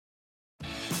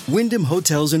Wyndham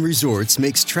Hotels and Resorts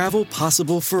makes travel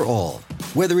possible for all.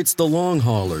 Whether it's the long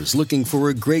haulers looking for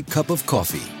a great cup of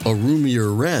coffee, a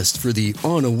roomier rest for the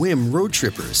on-a-whim road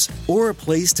trippers, or a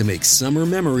place to make summer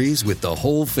memories with the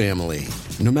whole family.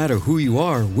 No matter who you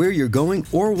are, where you're going,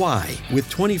 or why, with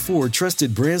 24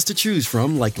 trusted brands to choose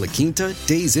from like La Quinta,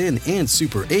 Days Inn, and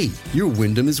Super 8, your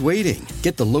Wyndham is waiting.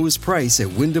 Get the lowest price at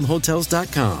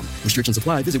WyndhamHotels.com. Restrictions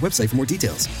apply. Visit website for more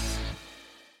details.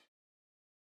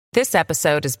 This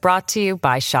episode is brought to you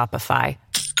by Shopify.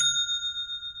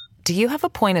 Do you have a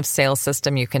point of sale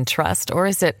system you can trust, or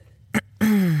is it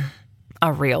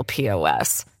a real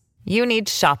POS? You need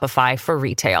Shopify for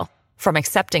retail. From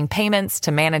accepting payments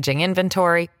to managing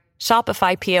inventory,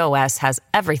 Shopify POS has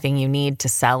everything you need to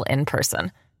sell in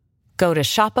person. Go to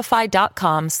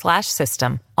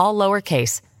shopify.com/system, all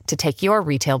lowercase, to take your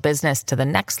retail business to the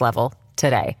next level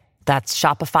today. That's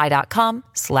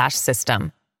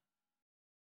shopify.com/system.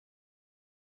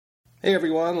 Hey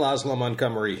everyone, Laszlo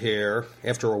Montgomery here.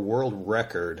 After a world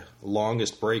record,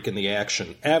 longest break in the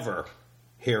action ever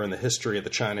here in the history of the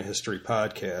China History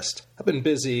Podcast, I've been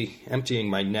busy emptying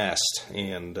my nest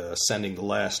and sending the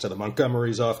last of the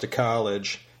Montgomerys off to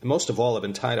college. And most of all, I've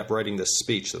been tied up writing this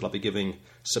speech that I'll be giving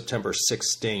September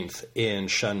 16th in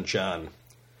Shenzhen.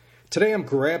 Today I'm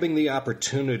grabbing the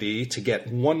opportunity to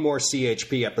get one more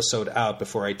CHP episode out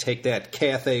before I take that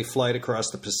Cathay flight across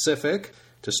the Pacific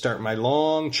to start my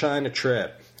long China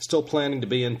trip. Still planning to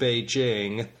be in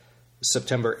Beijing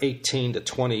September 18 to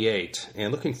 28,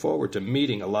 and looking forward to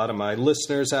meeting a lot of my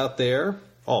listeners out there,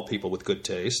 all people with good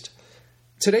taste.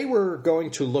 Today we're going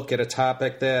to look at a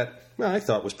topic that I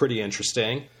thought was pretty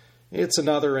interesting. It's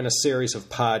another in a series of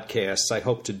podcasts I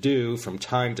hope to do from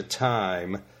time to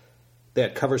time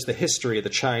that covers the history of the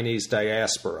Chinese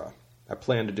diaspora. I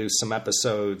plan to do some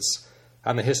episodes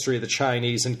on the history of the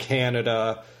Chinese in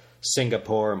Canada,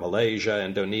 Singapore, Malaysia,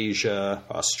 Indonesia,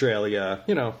 Australia,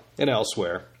 and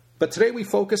elsewhere. But today we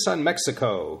focus on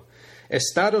Mexico,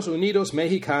 Estados Unidos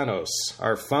Mexicanos,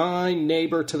 our fine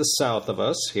neighbor to the south of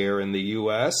us here in the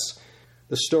U.S.,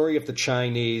 the story of the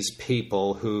Chinese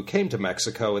people who came to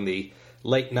Mexico in the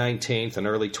late 19th and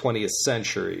early 20th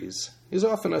centuries is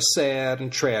often a sad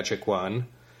and tragic one.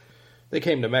 They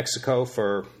came to Mexico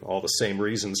for all the same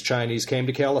reasons Chinese came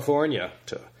to California,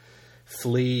 to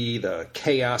flee the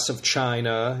chaos of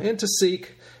China and to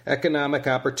seek economic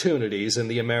opportunities in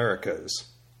the Americas.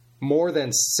 More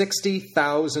than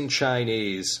 60,000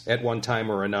 Chinese at one time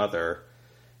or another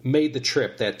made the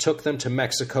trip that took them to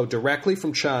Mexico directly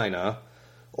from China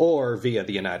or via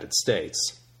the United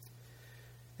States.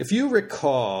 If you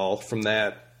recall from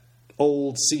that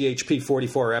old CHP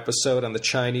 44 episode on the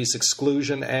Chinese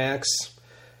Exclusion Acts,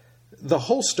 the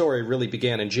whole story really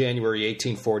began in January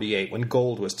 1848 when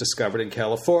gold was discovered in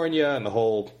California and the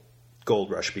whole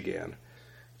gold rush began.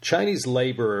 Chinese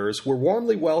laborers were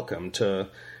warmly welcomed to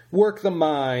work the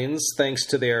mines thanks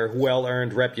to their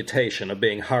well-earned reputation of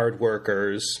being hard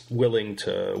workers, willing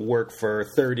to work for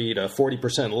 30 to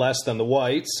 40% less than the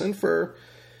whites, and for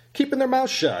keeping their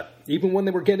mouths shut, even when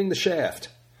they were getting the shaft.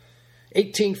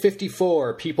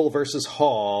 1854, People versus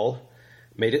Hall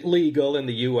made it legal in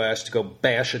the U.S. to go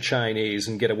bash a Chinese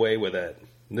and get away with it.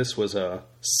 This was a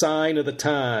sign of the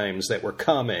times that were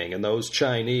coming, and those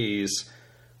Chinese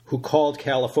who called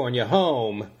California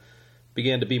home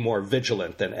began to be more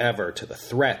vigilant than ever to the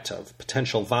threat of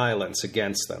potential violence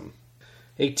against them.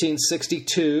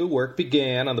 1862, work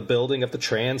began on the building of the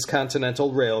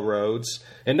transcontinental railroads.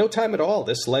 In no time at all,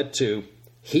 this led to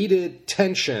heated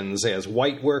tensions as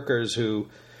white workers who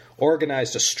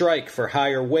organized a strike for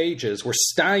higher wages were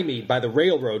stymied by the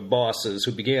railroad bosses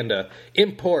who began to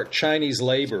import Chinese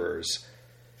laborers.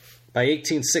 By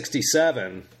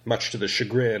 1867, much to the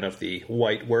chagrin of the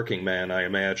white working man, I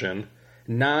imagine,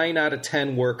 9 out of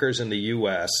 10 workers in the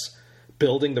U.S.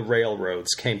 building the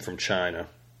railroads came from China.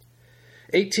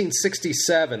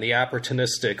 1867, the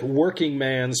opportunistic Working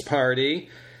Man's Party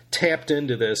tapped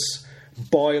into this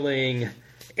boiling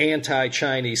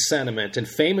anti-Chinese sentiment and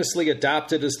famously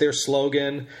adopted as their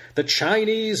slogan, "The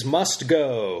Chinese must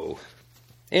go."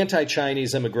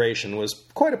 Anti-Chinese immigration was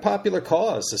quite a popular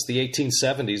cause as the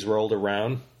 1870s rolled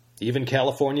around. Even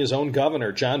California's own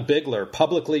governor, John Bigler,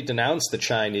 publicly denounced the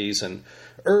Chinese and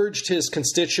urged his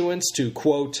constituents to,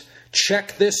 quote,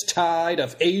 "check this tide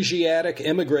of Asiatic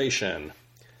immigration."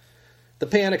 The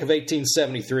Panic of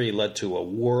 1873 led to a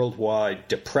worldwide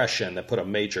depression that put a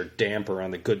major damper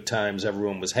on the good times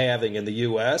everyone was having in the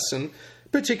U.S., and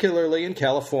particularly in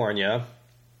California.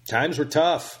 Times were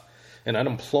tough, and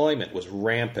unemployment was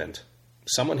rampant.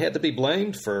 Someone had to be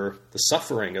blamed for the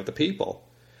suffering of the people.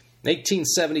 In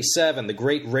 1877, the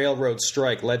Great Railroad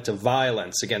Strike led to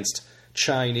violence against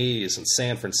Chinese in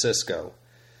San Francisco.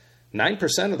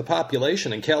 9% of the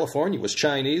population in California was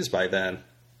Chinese by then.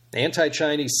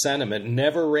 Anti-Chinese sentiment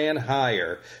never ran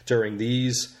higher during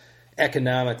these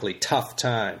economically tough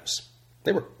times.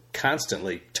 They were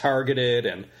constantly targeted,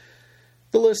 and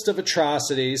the list of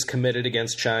atrocities committed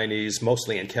against Chinese,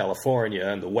 mostly in California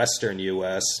and the western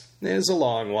U.S., is a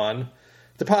long one.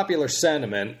 The popular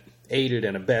sentiment, aided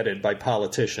and abetted by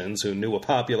politicians who knew a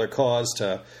popular cause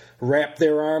to wrap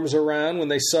their arms around when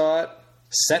they saw it,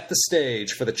 set the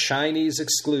stage for the Chinese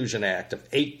Exclusion Act of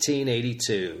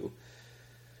 1882.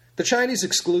 The Chinese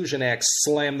Exclusion Act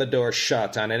slammed the door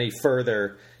shut on any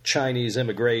further Chinese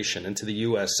immigration into the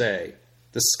USA.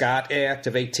 The Scott Act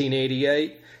of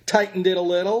 1888 tightened it a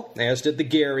little, as did the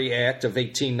Gary Act of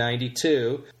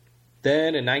 1892.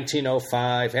 Then, in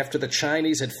 1905, after the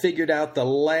Chinese had figured out the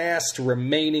last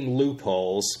remaining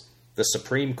loopholes, the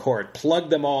Supreme Court plugged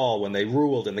them all when they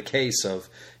ruled in the case of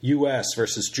U.S.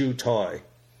 versus Ju Toi.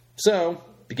 So,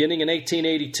 beginning in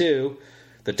 1882,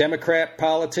 the Democrat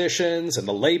politicians and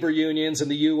the labor unions in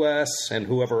the U.S., and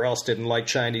whoever else didn't like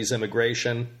Chinese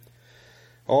immigration,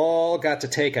 all got to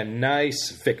take a nice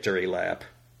victory lap.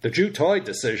 The Ju Toi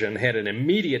decision had an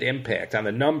immediate impact on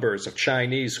the numbers of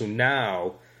Chinese who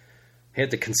now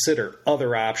had to consider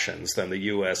other options than the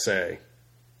USA.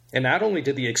 And not only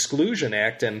did the Exclusion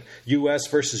Act and U.S.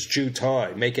 versus Ju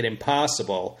Toi make it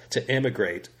impossible to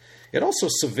immigrate, it also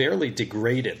severely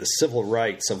degraded the civil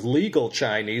rights of legal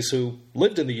Chinese who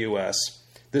lived in the U.S.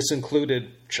 This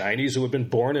included Chinese who had been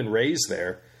born and raised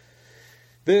there.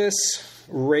 This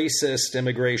racist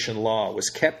immigration law was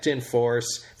kept in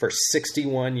force for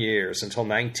 61 years until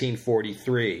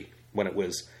 1943, when it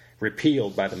was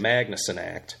repealed by the Magnuson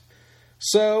Act.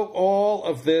 So all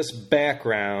of this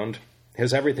background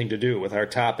has everything to do with our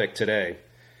topic today.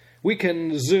 We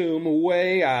can zoom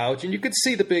way out, and you can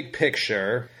see the big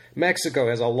picture. Mexico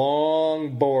has a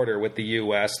long border with the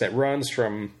U.S. that runs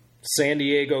from San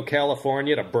Diego,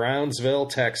 California to Brownsville,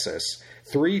 Texas,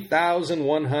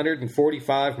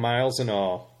 3,145 miles in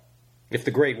all. If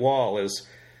the Great Wall is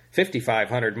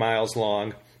 5,500 miles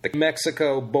long, the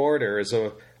Mexico border is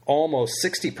almost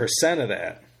 60% of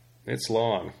that. It's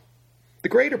long. The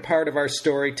greater part of our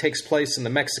story takes place in the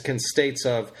Mexican states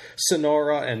of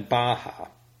Sonora and Baja.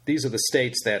 These are the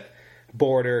states that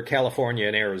border California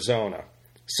and Arizona.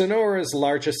 Sonora's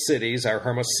largest cities are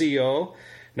Hermosillo,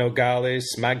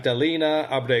 Nogales, Magdalena,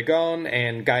 Obregón,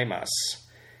 and Guaymas.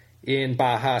 In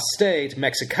Baja State,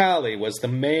 Mexicali was the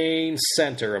main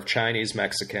center of Chinese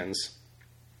Mexicans.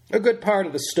 A good part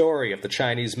of the story of the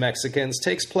Chinese Mexicans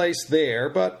takes place there,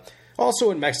 but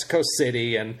also in Mexico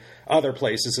City and other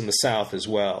places in the South as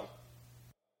well.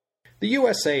 The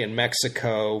USA and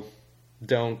Mexico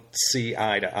don't see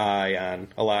eye to eye on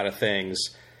a lot of things,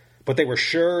 but they were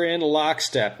sure in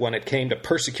lockstep when it came to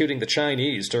persecuting the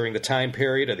Chinese during the time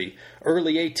period of the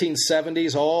early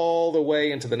 1870s all the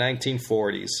way into the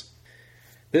 1940s.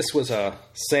 This was a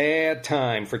sad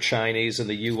time for Chinese in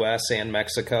the U.S. and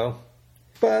Mexico.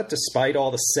 But despite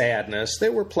all the sadness,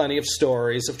 there were plenty of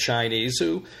stories of Chinese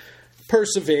who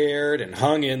persevered and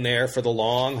hung in there for the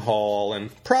long haul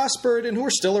and prospered and who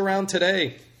are still around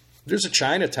today. There's a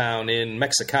Chinatown in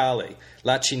Mexicali,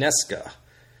 La Chinesca.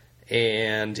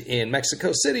 And in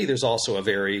Mexico City, there's also a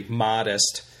very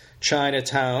modest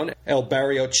Chinatown, El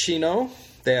Barrio Chino,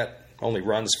 that only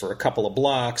runs for a couple of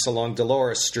blocks along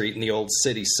Dolores Street in the old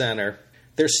city center.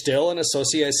 There's still an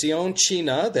Asociación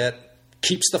China that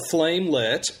keeps the flame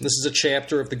lit. This is a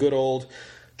chapter of the good old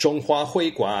Zhonghua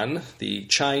Huiguan, the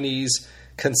Chinese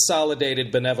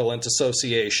Consolidated Benevolent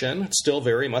Association. It's still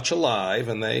very much alive,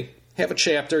 and they have a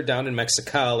chapter down in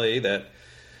Mexicali that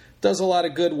does a lot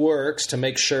of good works to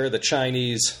make sure the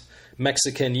Chinese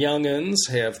Mexican young'uns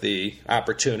have the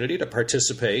opportunity to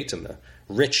participate in the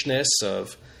richness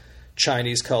of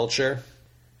Chinese culture.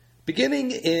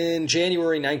 Beginning in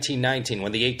January 1919,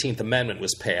 when the 18th Amendment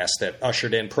was passed that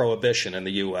ushered in prohibition in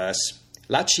the U.S.,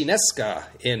 La Chinesca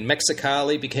in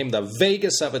Mexicali became the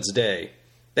Vegas of its day.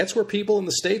 That's where people in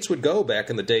the States would go back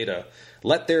in the day to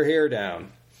let their hair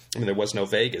down. I mean, there was no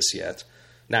Vegas yet,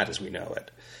 not as we know it.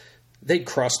 They'd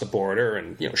cross the border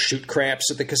and, shoot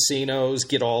craps at the casinos,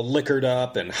 get all liquored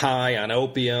up and high on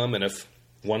opium, and if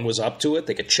one was up to it,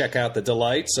 they could check out the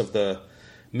delights of the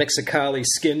Mexicali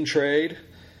skin trade.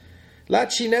 La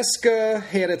Chinesca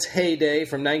had its heyday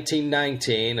from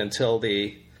 1919 until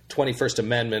the 21st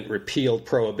Amendment repealed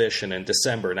prohibition in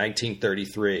December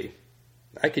 1933.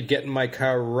 I could get in my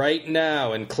car right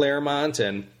now in Claremont,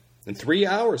 and in 3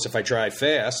 hours, if I drive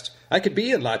fast, I could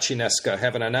be in La Chinesca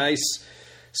having a nice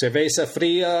cerveza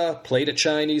fria, plate of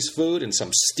Chinese food, and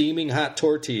some steaming hot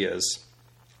tortillas.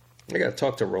 I got to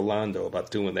talk to Rolando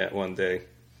about doing that one day.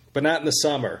 But not in the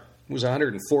summer. It was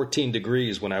 114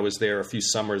 degrees when I was there a few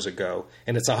summers ago,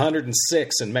 and it's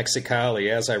 106 in Mexicali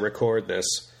as I record this.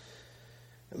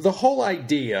 The whole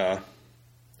idea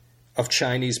of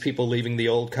Chinese people leaving the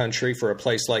old country for a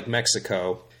place like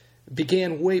Mexico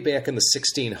began way back in the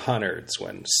 1600s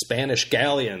when Spanish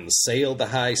galleons sailed the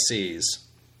high seas.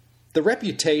 The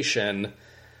reputation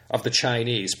of the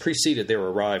Chinese preceded their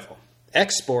arrival.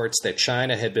 Exports that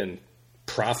China had been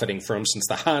profiting from since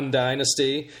the Han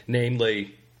Dynasty,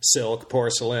 namely silk,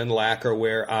 porcelain,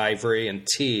 lacquerware, ivory, and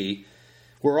tea,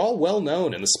 were all well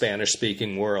known in the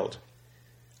Spanish-speaking world.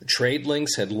 Trade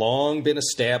links had long been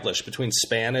established between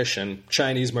Spanish and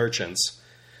Chinese merchants.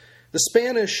 The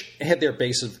Spanish had their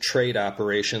base of trade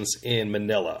operations in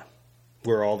Manila,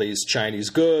 where all these Chinese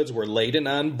goods were laden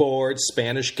on board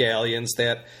Spanish galleons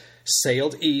that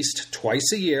sailed east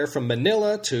twice a year from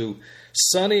Manila to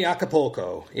sunny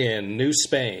Acapulco in New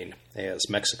Spain, as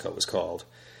Mexico was called.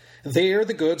 There,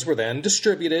 the goods were then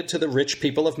distributed to the rich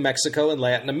people of Mexico and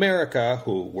Latin America,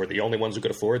 who were the only ones who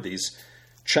could afford these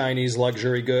Chinese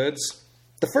luxury goods.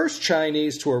 The first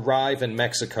Chinese to arrive in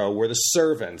Mexico were the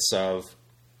servants of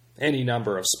any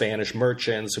number of Spanish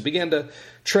merchants who began to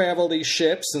travel these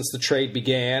ships since the trade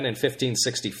began in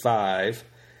 1565.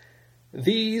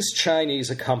 These Chinese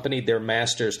accompanied their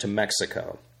masters to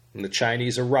Mexico. And the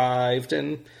Chinese arrived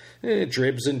in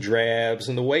dribs and drabs,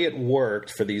 and the way it worked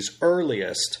for these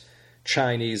earliest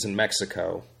Chinese in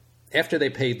Mexico, after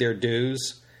they paid their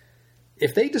dues,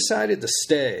 if they decided to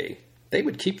stay, they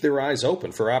would keep their eyes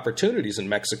open for opportunities in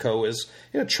Mexico as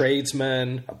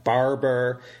tradesmen, a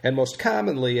barber, and most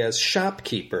commonly as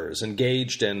shopkeepers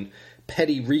engaged in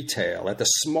petty retail at the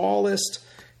smallest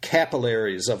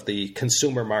capillaries of the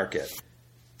consumer market.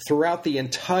 Throughout the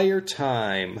entire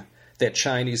time that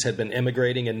Chinese had been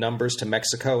immigrating in numbers to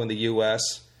Mexico and the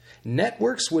U.S.,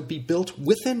 networks would be built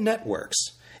within networks.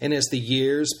 And as the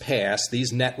years passed,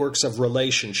 these networks of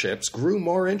relationships grew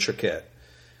more intricate.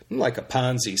 Like a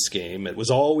Ponzi scheme, it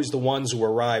was always the ones who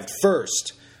arrived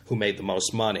first who made the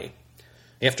most money.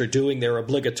 After doing their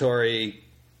obligatory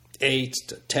 8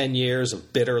 to 10 years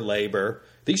of bitter labor,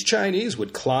 these Chinese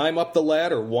would climb up the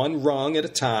ladder one rung at a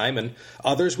time, and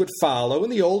others would follow,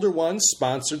 and the older ones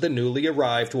sponsored the newly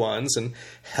arrived ones and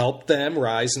helped them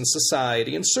rise in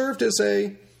society and served as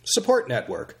a support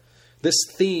network. This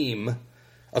theme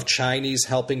of Chinese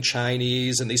helping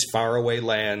Chinese in these faraway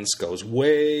lands goes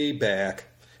way back.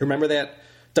 Remember that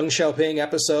Deng Xiaoping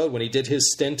episode when he did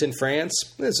his stint in France?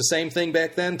 It was the same thing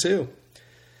back then, too.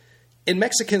 In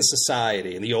Mexican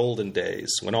society in the olden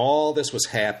days, when all this was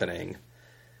happening,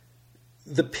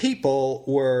 the people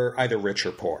were either rich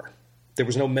or poor. There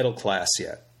was no middle class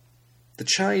yet. The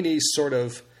Chinese sort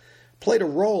of played a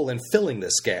role in filling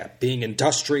this gap, being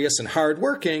industrious and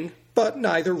hardworking, but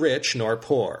neither rich nor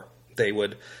poor. They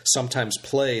would sometimes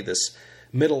play this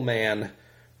middleman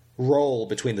role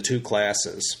between the two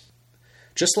classes.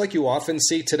 Just like you often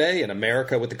see today in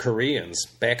America with the Koreans,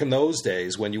 back in those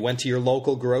days when you went to your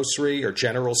local grocery or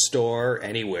general store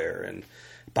anywhere in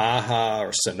Baja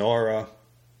or Sonora,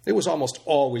 it was almost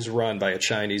always run by a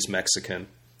Chinese Mexican.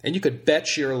 And you could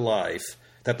bet your life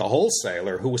that the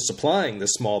wholesaler who was supplying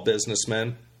this small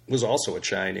businessman was also a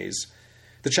Chinese.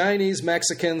 The Chinese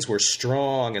Mexicans were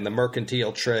strong in the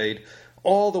mercantile trade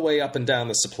all the way up and down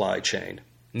the supply chain.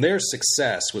 And their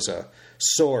success was a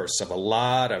source of a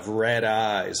lot of red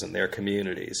eyes in their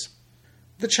communities.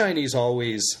 The Chinese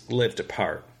always lived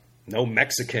apart. No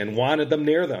Mexican wanted them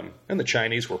near them, and the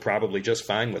Chinese were probably just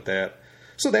fine with that.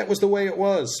 So that was the way it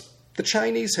was. The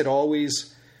Chinese had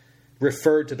always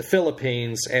referred to the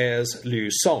Philippines as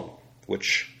Luzon,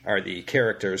 which are the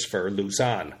characters for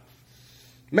Luzon.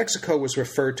 Mexico was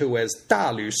referred to as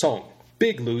Da Luzon,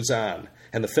 Big Luzon,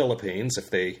 and the Philippines, if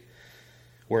they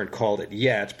weren't called it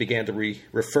yet, began to be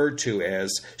referred to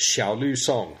as Xiao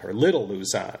Luzon, or Little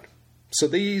Luzon. So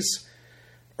these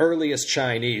earliest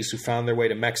Chinese who found their way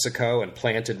to Mexico and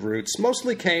planted roots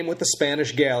mostly came with the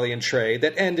Spanish galleon trade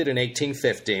that ended in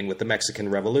 1815 with the Mexican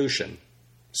Revolution.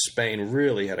 Spain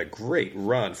really had a great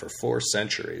run for 4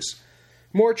 centuries.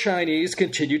 More Chinese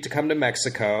continued to come to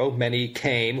Mexico. Many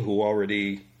came who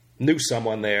already knew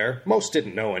someone there. Most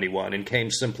didn't know anyone and came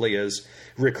simply as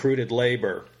recruited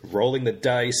labor, rolling the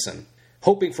dice and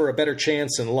hoping for a better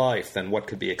chance in life than what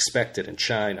could be expected in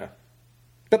China.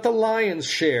 But the lion's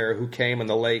share who came in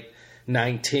the late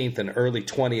 19th and early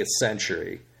 20th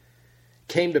century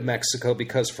came to Mexico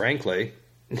because, frankly,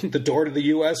 the door to the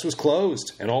U.S. was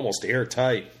closed and almost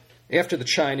airtight. After the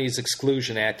Chinese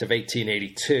Exclusion Act of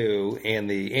 1882 and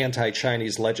the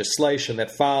anti-Chinese legislation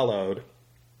that followed,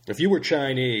 if you were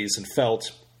Chinese and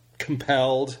felt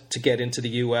compelled to get into the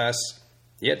U.S.,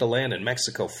 you had to land in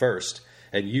Mexico first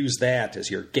and use that as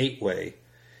your gateway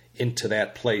into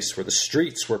that place where the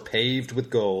streets were paved with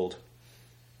gold.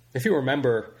 If you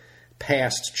remember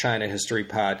past China History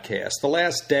podcasts, the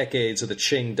last decades of the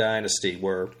Qing dynasty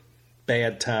were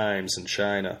bad times in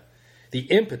China. The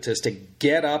impetus to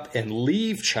get up and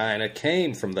leave China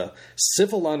came from the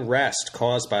civil unrest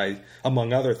caused by,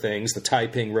 among other things, the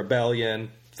Taiping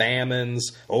Rebellion,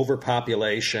 famines,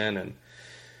 overpopulation, and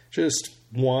just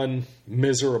one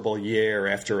miserable year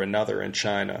after another in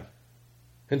China.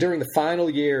 And during the final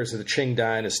years of the Qing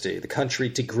dynasty, the country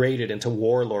degraded into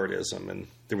warlordism, and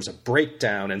there was a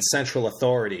breakdown in central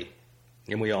authority.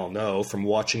 And we all know from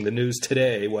watching the news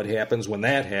today what happens when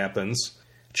that happens.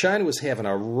 China was having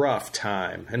a rough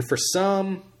time, and for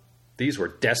some, these were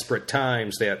desperate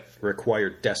times that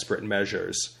required desperate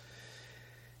measures.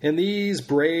 And these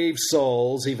brave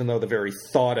souls, even though the very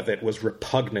thought of it was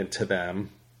repugnant to them,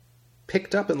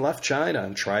 picked up and left China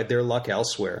and tried their luck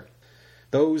elsewhere.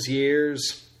 Those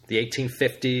years, the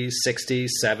 1850s, 60s,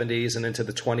 70s, and into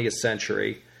the 20th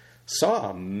century, saw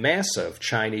a massive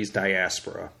Chinese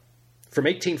diaspora. From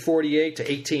 1848 to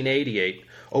 1888,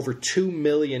 over 2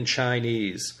 million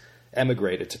Chinese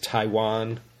emigrated to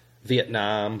Taiwan,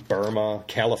 Vietnam, Burma,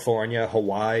 California,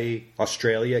 Hawaii,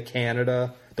 Australia,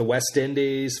 Canada, the West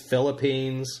Indies,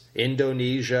 Philippines,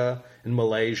 Indonesia, and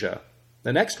Malaysia.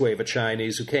 The next wave of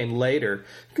Chinese who came later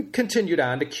continued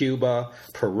on to Cuba,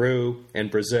 Peru,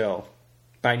 and Brazil.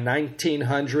 By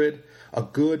 1900, a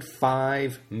good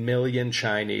 5 million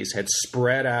Chinese had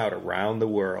spread out around the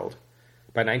world.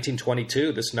 By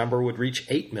 1922, this number would reach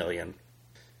 8 million.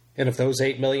 And of those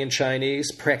 8 million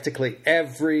Chinese, practically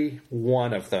every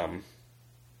one of them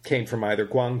came from either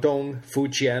Guangdong,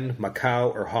 Fujian,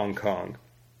 Macau, or Hong Kong.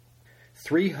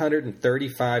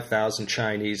 335,000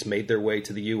 Chinese made their way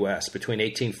to the U.S. between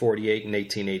 1848 and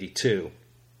 1882,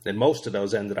 and most of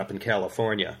those ended up in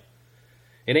California.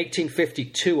 In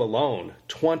 1852 alone,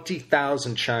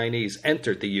 20,000 Chinese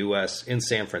entered the U.S. in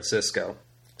San Francisco.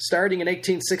 Starting in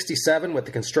 1867 with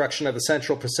the construction of the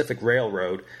Central Pacific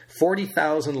Railroad,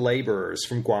 40,000 laborers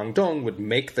from Guangdong would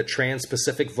make the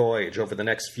Trans-Pacific voyage over the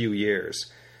next few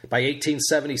years. By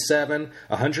 1877,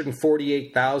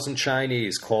 148,000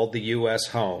 Chinese called the U.S.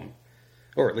 home,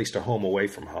 or at least a home away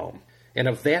from home. And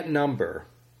of that number,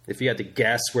 if you had to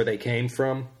guess where they came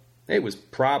from, it was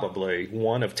probably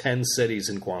one of 10 cities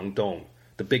in Guangdong,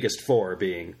 the biggest four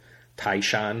being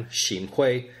Taishan,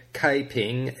 Xinhui,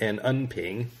 Kaiping, and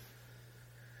Enping.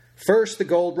 First the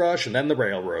gold rush and then the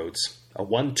railroads, a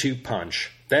 1-2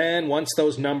 punch. Then, once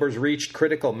those numbers reached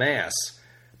critical mass,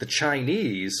 the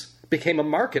Chinese became a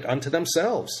market unto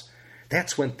themselves.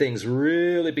 That's when things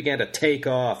really began to take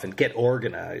off and get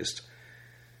organized.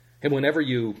 And whenever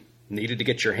you needed to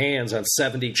get your hands on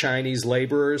 70 Chinese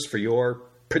laborers for your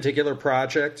particular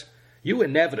project, you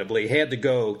inevitably had to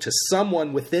go to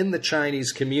someone within the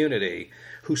Chinese community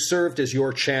who served as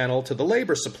your channel to the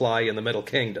labor supply in the Middle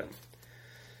Kingdom.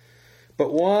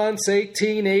 But once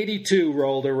 1882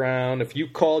 rolled around, if you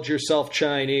called yourself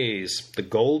Chinese, the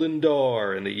golden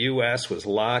door in the U.S. was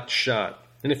locked shut.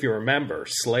 And if you remember,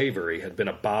 slavery had been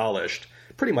abolished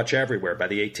pretty much everywhere by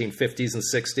the 1850s and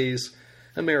 60s.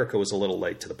 America was a little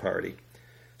late to the party.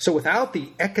 So without the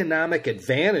economic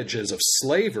advantages of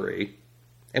slavery,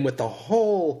 and with the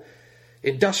whole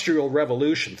Industrial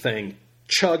Revolution thing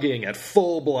chugging at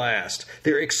full blast,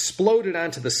 there exploded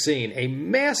onto the scene a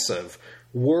massive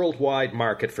worldwide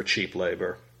market for cheap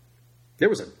labor. There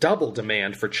was a double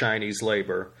demand for Chinese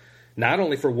labor, not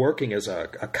only for working as a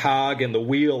cog in the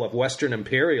wheel of Western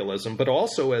imperialism, but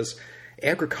also as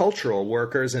agricultural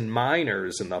workers and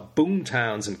miners in the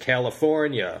boomtowns in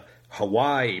California,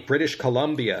 Hawaii, British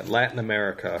Columbia, and Latin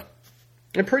America.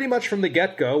 And pretty much from the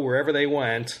get-go, wherever they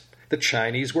went, the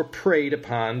Chinese were preyed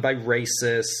upon by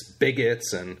racists,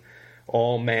 bigots, and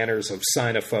all manners of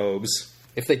xenophobes.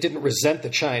 If they didn't resent the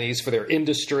Chinese for their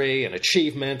industry and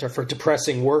achievement or for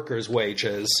depressing workers'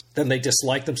 wages, then they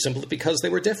disliked them simply because they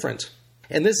were different.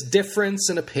 And this difference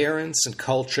in appearance and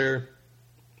culture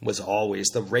was always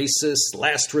the racist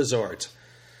last resort.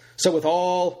 So with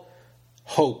all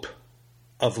hope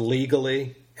of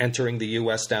legally entering the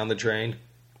U.S. down the drain,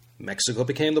 Mexico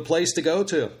became the place to go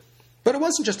to. But it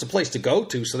wasn't just a place to go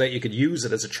to so that you could use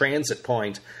it as a transit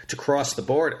point to cross the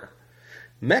border.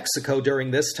 Mexico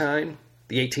during this time,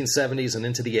 the 1870s and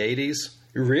into the 80s,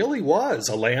 really was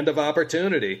a land of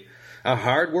opportunity. A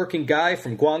hard-working guy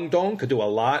from Guangdong could do a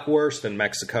lot worse than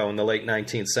Mexico in the late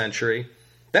 19th century.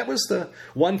 That was the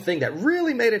one thing that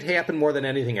really made it happen more than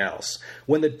anything else.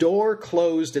 When the door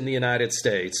closed in the United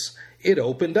States, it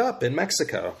opened up in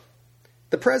Mexico.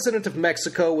 The president of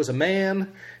Mexico was a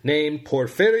man named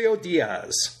Porfirio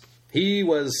Diaz. He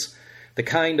was the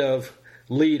kind of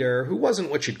leader who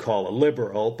wasn't what you'd call a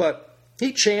liberal, but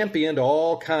he championed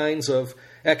all kinds of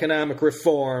economic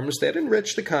reforms that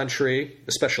enriched the country,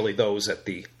 especially those at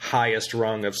the highest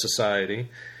rung of society,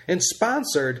 and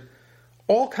sponsored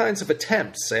all kinds of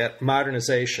attempts at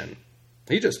modernization.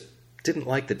 He just didn't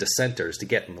like the dissenters to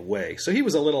get in the way, so he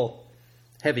was a little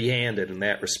heavy-handed in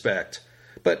that respect.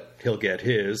 But he'll get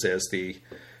his as the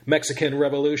Mexican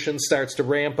Revolution starts to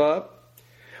ramp up.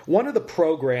 One of the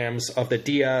programs of the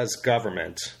Diaz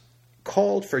government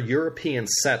called for European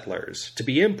settlers to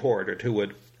be imported who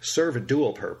would serve a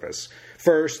dual purpose.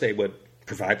 First, they would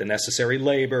provide the necessary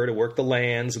labor to work the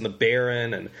lands in the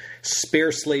barren and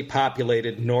sparsely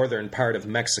populated northern part of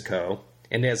Mexico,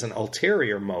 and as an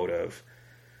ulterior motive,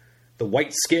 the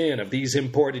white skin of these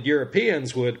imported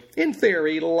Europeans would, in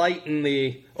theory, lighten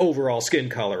the overall skin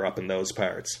color up in those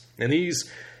parts. And these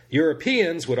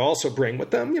Europeans would also bring with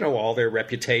them, all their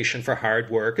reputation for hard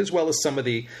work, as well as some of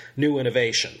the new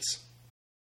innovations.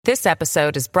 This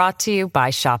episode is brought to you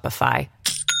by Shopify.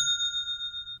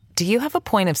 Do you have a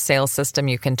point of sale system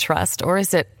you can trust, or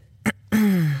is it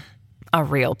a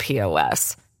real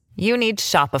POS? You need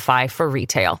Shopify for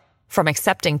retail. From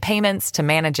accepting payments to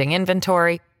managing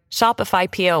inventory, Shopify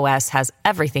POS has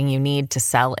everything you need to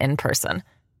sell in person.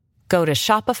 Go to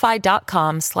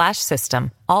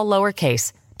shopify.com/system, all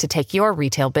lowercase, to take your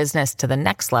retail business to the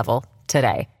next level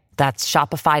today. That's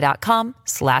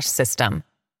shopify.com/system.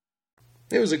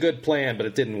 It was a good plan, but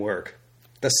it didn't work.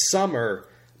 The summer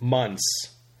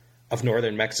months of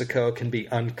northern Mexico can be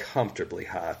uncomfortably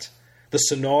hot. The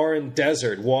Sonoran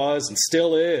Desert was and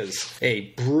still is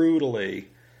a brutally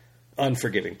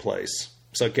unforgiving place.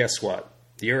 So guess what?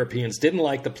 The Europeans didn't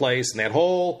like the place, and that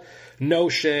whole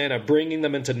notion of bringing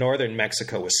them into northern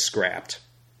Mexico was scrapped.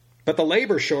 But the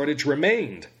labor shortage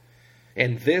remained,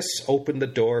 and this opened the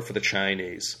door for the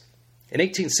Chinese. In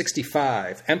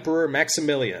 1865, Emperor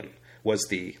Maximilian was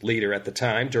the leader at the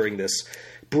time during this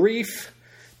brief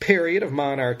period of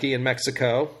monarchy in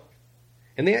Mexico.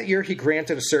 In that year, he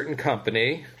granted a certain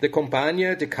company, the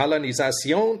Compañía de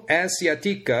Colonización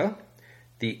Asiática,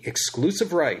 the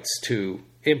exclusive rights to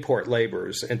import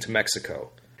laborers into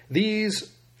Mexico. These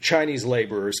Chinese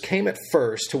laborers came at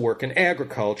first to work in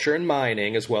agriculture and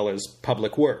mining as well as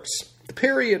public works. The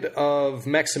period of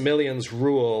Maximilian's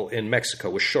rule in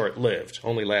Mexico was short-lived,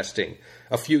 only lasting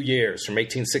a few years, from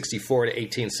 1864 to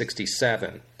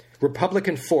 1867.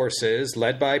 Republican forces,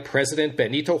 led by President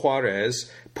Benito Juárez,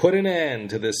 put an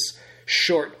end to this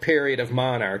short period of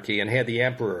monarchy and had the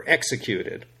emperor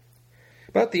executed.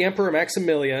 But the Emperor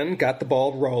Maximilian got the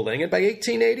ball rolling, and by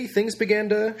 1880 things began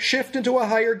to shift into a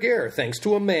higher gear, thanks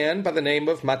to a man by the name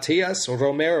of Matias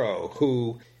Romero,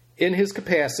 who, in his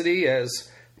capacity as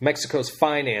Mexico's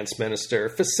finance minister,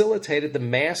 facilitated the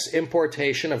mass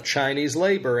importation of Chinese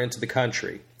labor into the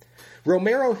country.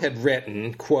 Romero had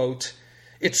written, quote,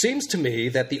 "It seems to me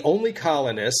that the only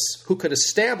colonists who could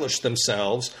establish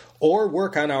themselves or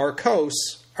work on our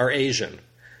coasts are Asian,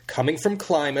 coming from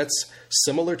climates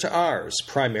similar to ours,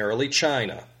 primarily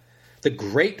China. The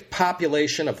great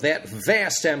population of that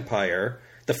vast empire,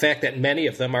 the fact that many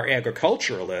of them are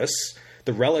agriculturalists,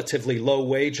 the relatively low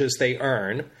wages they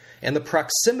earn, and the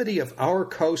proximity of our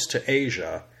coast to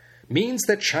Asia means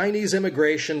that Chinese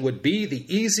immigration would be the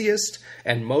easiest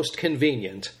and most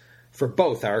convenient for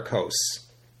both our coasts."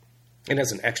 And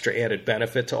as an extra added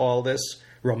benefit to all this,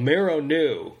 Romero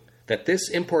knew that this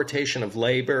importation of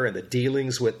labor and the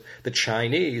dealings with the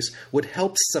Chinese would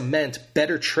help cement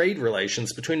better trade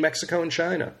relations between Mexico and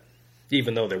China.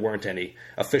 Even though there weren't any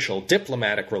official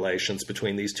diplomatic relations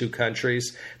between these two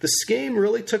countries, the scheme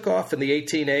really took off in the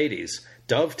 1880s,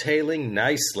 dovetailing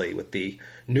nicely with the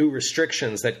new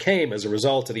restrictions that came as a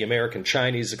result of the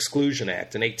American-Chinese Exclusion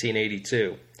Act in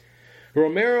 1882.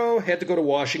 Romero had to go to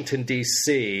Washington,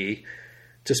 D.C.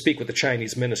 to speak with the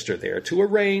Chinese minister there to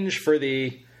arrange for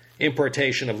the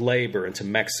importation of labor into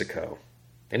Mexico.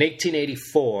 In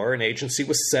 1884, an agency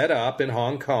was set up in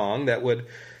Hong Kong that would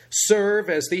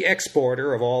serve as the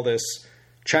exporter of all this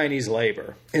Chinese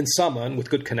labor. And someone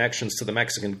with good connections to the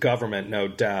Mexican government, no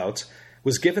doubt,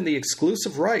 was given the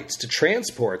exclusive rights to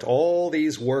transport all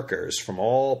these workers from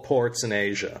all ports in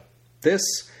Asia. This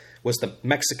was the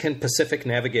Mexican Pacific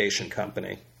Navigation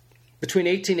Company. Between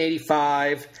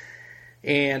 1885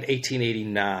 and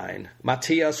 1889,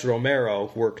 Matias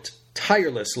Romero worked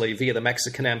tirelessly via the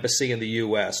Mexican embassy in the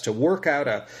U.S. to work out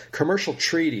a commercial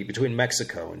treaty between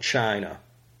Mexico and China.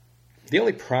 The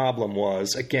only problem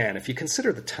was, again, if you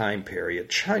consider the time period,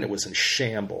 China was in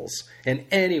shambles, and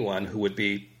anyone who would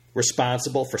be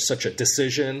responsible for such a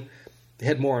decision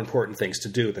had more important things to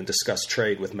do than discuss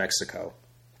trade with Mexico.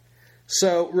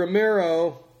 So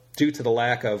Romero, due to the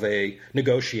lack of a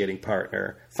negotiating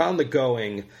partner, found the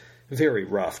going very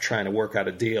rough trying to work out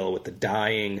a deal with the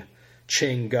dying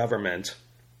Qing government.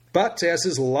 But as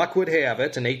his luck would have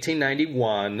it, in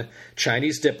 1891,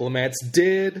 Chinese diplomats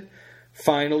did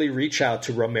finally reach out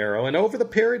to Romero, and over the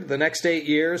period of the next 8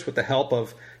 years, with the help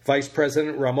of Vice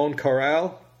President Ramon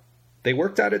Corral, they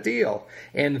worked out a deal.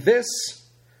 And this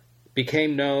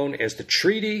became known as the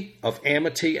Treaty of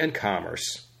Amity and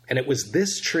Commerce. And it was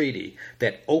this treaty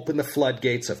that opened the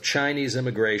floodgates of Chinese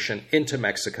immigration into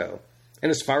Mexico. And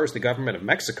as far as the government of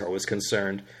Mexico was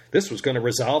concerned, this was going to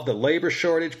resolve the labor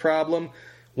shortage problem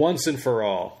once and for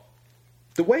all.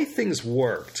 The way things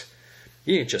worked,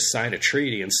 you didn't just sign a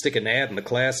treaty and stick an ad in the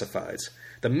classifieds.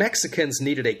 The Mexicans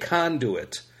needed a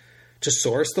conduit to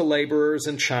source the laborers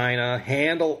in China,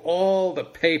 handle all the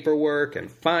paperwork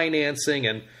and financing,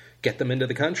 and get them into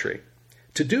the country.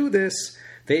 To do this,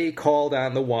 they called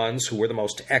on the ones who were the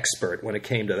most expert when it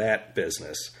came to that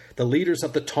business, the leaders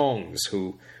of the Tongs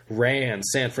who ran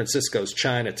San Francisco's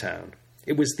Chinatown.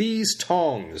 It was these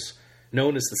Tongs,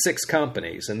 known as the Six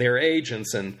Companies, and their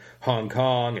agents in Hong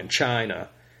Kong and China,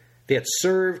 that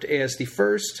served as the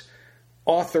first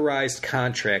authorized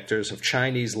contractors of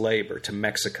Chinese labor to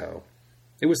Mexico.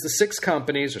 It was the Six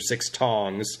Companies, or Six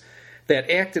Tongs, that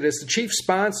acted as the chief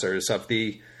sponsors of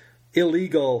the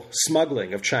illegal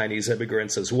smuggling of Chinese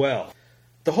immigrants as well.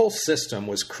 The whole system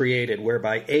was created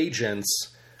whereby agents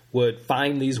would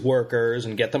find these workers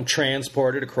and get them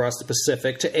transported across the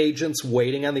Pacific to agents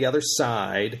waiting on the other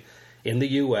side in the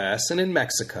U.S. and in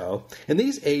Mexico. And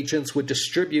these agents would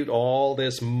distribute all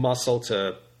this muscle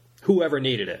to whoever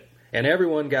needed it. And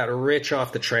everyone got rich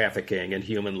off the trafficking in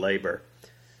human labor,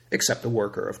 except the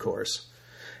worker, of course.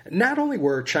 Not only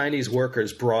were Chinese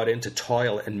workers brought in to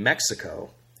toil in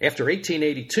Mexico, after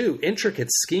 1882,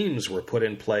 intricate schemes were put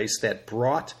in place that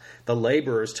brought the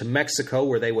laborers to Mexico,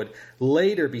 where they would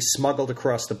later be smuggled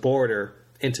across the border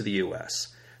into the U.S.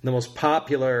 The most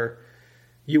popular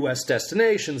U.S.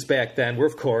 destinations back then were,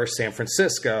 of course, San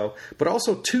Francisco, but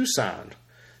also Tucson,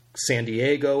 San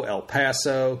Diego, El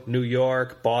Paso, New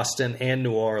York, Boston, and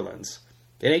New Orleans.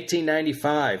 In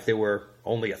 1895, there were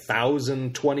only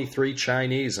 1,023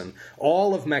 Chinese in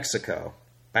all of Mexico.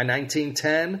 By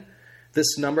 1910,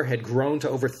 this number had grown to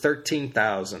over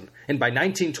 13,000. And by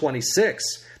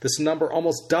 1926, this number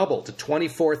almost doubled to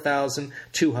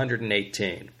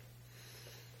 24,218.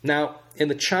 Now, in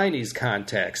the Chinese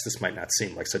context, this might not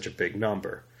seem like such a big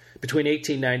number. Between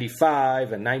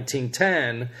 1895 and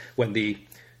 1910, when the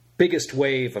biggest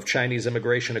wave of Chinese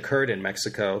immigration occurred in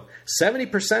Mexico,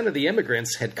 70% of the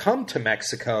immigrants had come to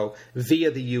Mexico via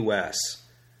the U.S.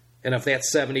 And of that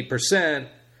 70%,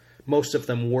 most of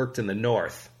them worked in the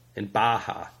north, in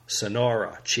Baja,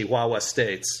 Sonora, Chihuahua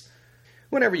states.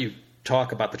 Whenever you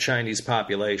talk about the Chinese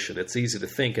population, it's easy to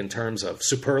think in terms of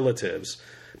superlatives.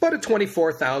 But at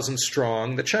 24,000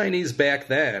 strong, the Chinese back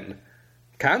then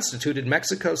constituted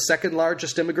Mexico's second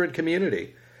largest immigrant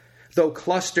community. Though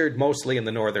clustered mostly in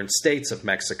the northern states of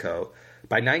Mexico,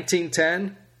 by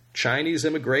 1910, Chinese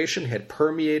immigration had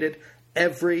permeated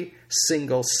every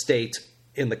single state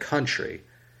in the country,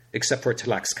 except for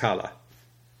Tlaxcala.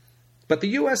 But the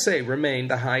USA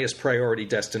remained the highest priority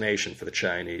destination for the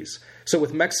Chinese. So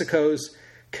with Mexico's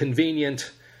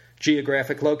convenient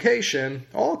geographic location,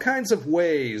 all kinds of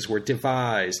ways were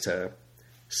devised to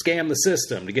scam the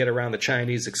system to get around the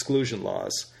Chinese exclusion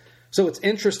laws. So it's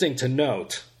interesting to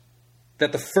note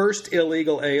that the first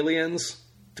illegal aliens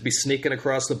to be sneaking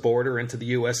across the border into the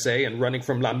USA and running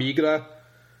from La Migra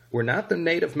were not the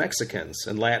native Mexicans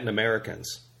and Latin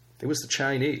Americans. It was the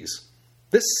Chinese.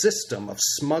 This system of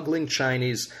smuggling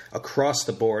Chinese across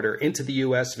the border into the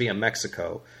U.S. via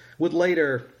Mexico would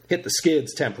later hit the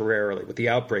skids temporarily with the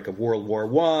outbreak of World War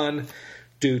I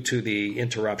due to the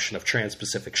interruption of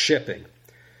trans-Pacific shipping.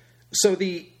 So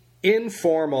the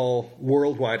informal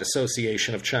worldwide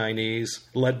association of Chinese,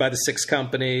 led by the Six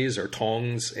Companies or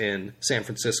Tongs in San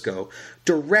Francisco,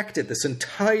 directed this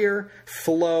entire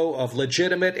flow of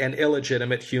legitimate and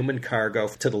illegitimate human cargo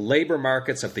to the labor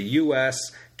markets of the U.S.,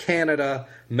 Canada,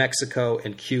 Mexico,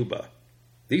 and Cuba.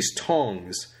 These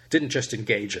Tongs didn't just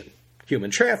engage in human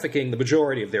trafficking. The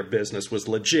majority of their business was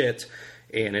legit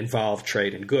and involved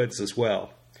trade in goods as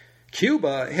well.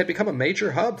 Cuba had become a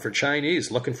major hub for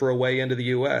Chinese looking for a way into the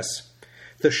U.S.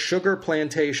 The sugar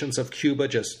plantations of Cuba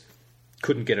just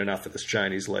couldn't get enough of this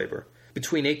Chinese labor.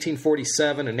 Between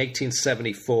 1847 and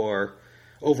 1874,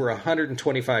 over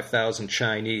 125,000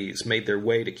 Chinese made their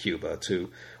way to Cuba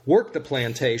to work the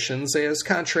plantations as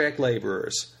contract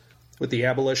laborers. With the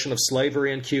abolition of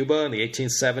slavery in Cuba in the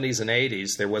 1870s and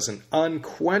 80s, there was an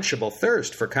unquenchable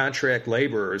thirst for contract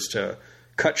laborers to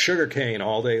cut sugarcane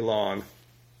all day long.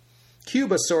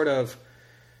 Cuba sort of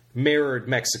mirrored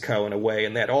Mexico in a way,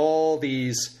 in that all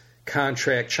these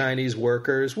contract Chinese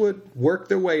workers would work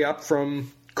their way up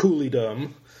from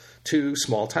coolie-dom to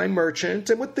small-time merchant,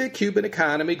 and with the Cuban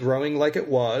economy growing like it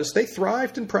was, they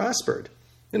thrived and prospered.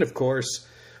 And of course,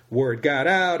 word got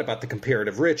out about the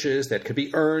comparative riches that could be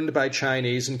earned by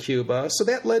Chinese in Cuba, so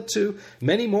that led to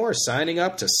many more signing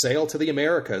up to sail to the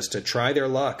Americas to try their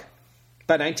luck.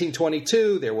 By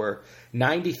 1922, there were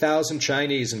 90,000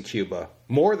 Chinese in Cuba,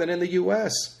 more than in the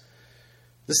U.S.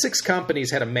 The 6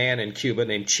 companies had a man in Cuba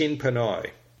named Chin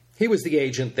Penoy. He was the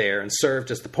agent there and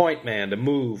served as the point man to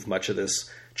move much of this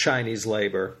Chinese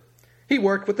labor. He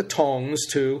worked with the Tongs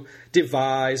to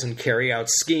devise and carry out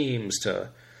schemes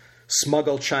to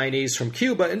smuggle Chinese from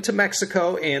Cuba into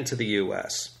Mexico and to the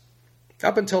U.S.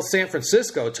 Up until San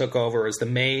Francisco took over as the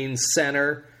main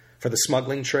center for the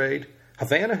smuggling trade,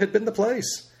 Havana had been the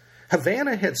place.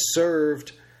 Havana had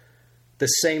served the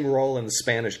same role in the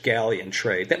Spanish galleon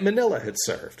trade that Manila had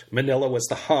served. Manila was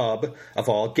the hub of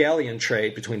all galleon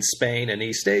trade between Spain and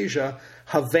East Asia.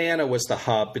 Havana was the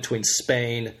hub between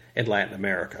Spain and Latin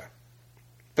America.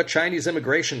 But Chinese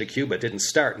immigration to Cuba didn't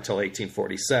start until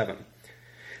 1847.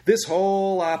 This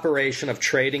whole operation of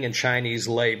trading in Chinese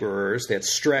laborers that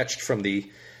stretched from the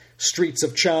streets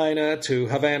of China to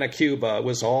Havana, Cuba,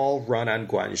 was all run on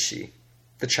guanxi.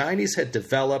 The Chinese had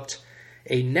developed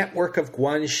a network of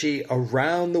guanxi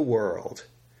around the world,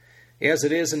 as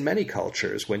it is in many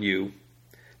cultures. When you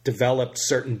developed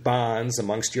certain bonds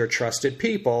amongst your trusted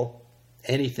people,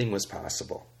 anything was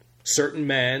possible. Certain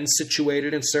men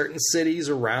situated in certain cities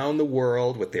around the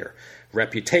world with their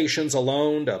reputations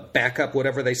alone to back up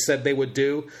whatever they said they would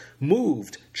do,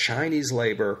 moved Chinese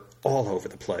labor all over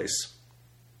the place.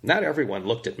 Not everyone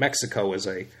looked at Mexico as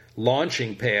a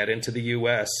launching pad into the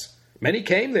U.S. Many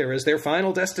came there as their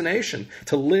final destination,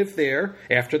 to live there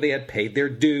after they had paid their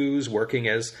dues, working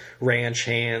as ranch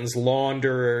hands,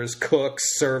 launderers,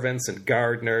 cooks, servants, and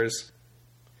gardeners.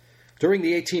 During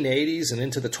the 1880s and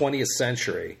into the 20th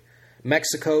century,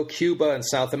 Mexico, Cuba, and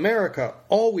South America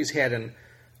always had an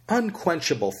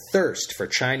unquenchable thirst for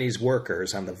Chinese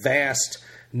workers on the vast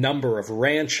number of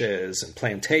ranches and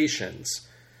plantations.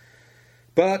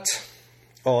 But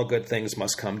all good things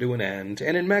must come to an end,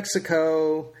 and in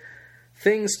Mexico,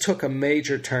 things took a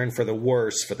major turn for the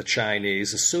worse for the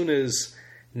Chinese as soon as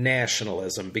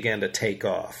nationalism began to take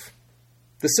off.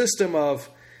 The system of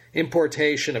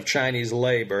importation of Chinese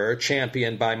labor,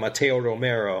 championed by Mateo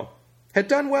Romero, had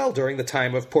done well during the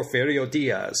time of Porfirio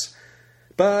Diaz,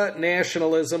 but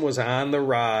nationalism was on the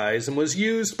rise and was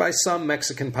used by some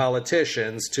Mexican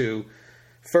politicians to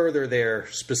further their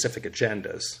specific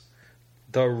agendas.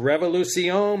 The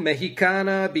Revolución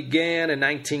Mexicana began in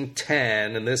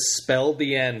 1910, and this spelled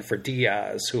the end for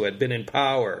Diaz, who had been in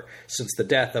power since the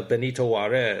death of Benito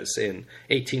Juárez in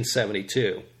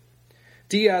 1872.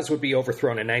 Diaz would be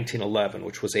overthrown in 1911,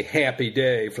 which was a happy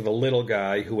day for the little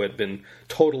guy who had been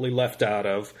totally left out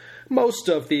of most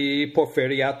of the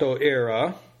Porfiriato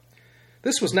era.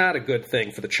 This was not a good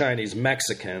thing for the Chinese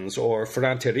Mexicans, or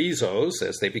fronterizos,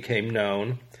 as they became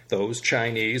known, those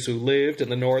Chinese who lived in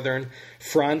the northern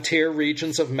frontier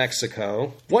regions of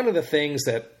Mexico. One of the things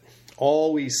that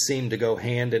always seemed to go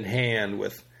hand in hand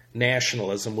with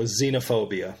nationalism was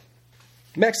xenophobia.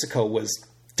 Mexico was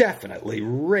definitely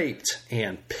raped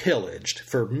and pillaged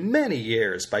for many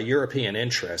years by European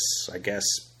interests, I guess,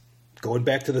 going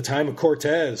back to the time of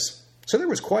Cortez. So there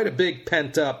was quite a big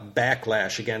pent-up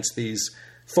backlash against these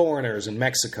foreigners in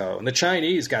Mexico, and the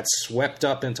Chinese got swept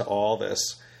up into all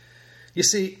this. You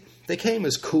see, they came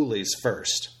as coolies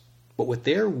first, but with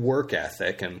their work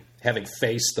ethic and having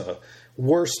faced the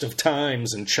worst of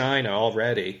times in China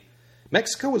already,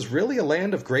 Mexico was really a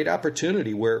land of great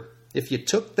opportunity where if you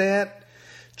took that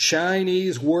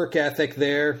Chinese work ethic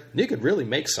there, you could really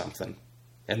make something.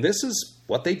 And this is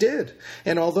what they did.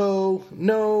 And although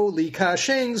no Li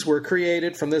Ka-shings were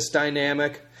created from this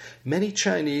dynamic, many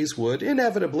Chinese would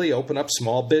inevitably open up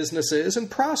small businesses and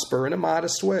prosper in a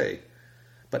modest way.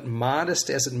 But modest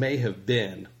as it may have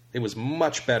been, it was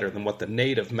much better than what the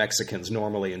native Mexicans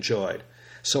normally enjoyed.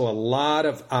 So a lot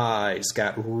of eyes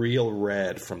got real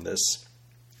red from this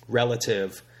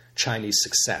relative Chinese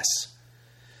success.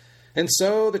 And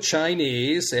so the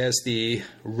Chinese, as the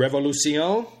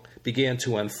Revolution began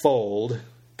to unfold,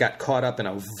 got caught up in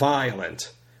a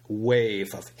violent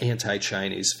wave of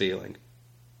anti-Chinese feeling.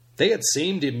 They had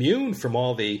seemed immune from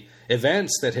all the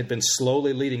events that had been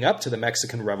slowly leading up to the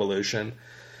Mexican Revolution,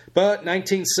 But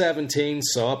 1917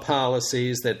 saw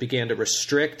policies that began to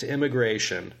restrict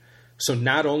immigration. So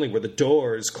not only were the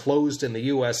doors closed in the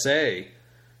USA,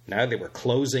 now they were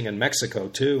closing in Mexico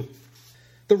too.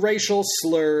 The racial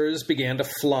slurs began to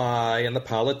fly, and the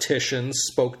politicians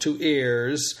spoke to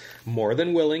ears more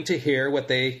than willing to hear what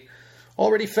they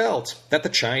already felt, that the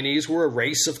Chinese were a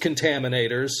race of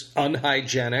contaminators,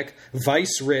 unhygienic,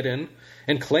 vice-ridden,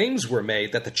 and claims were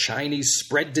made that the Chinese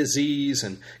spread disease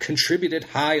and contributed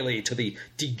highly to the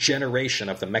degeneration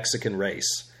of the Mexican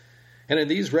race. And in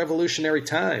these revolutionary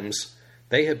times,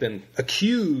 they had been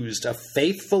accused of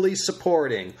faithfully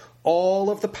supporting all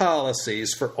of the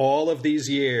policies for all of these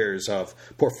years of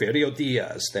Porfirio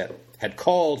Diaz that had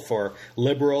called for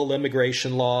liberal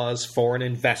immigration laws, foreign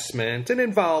investment, and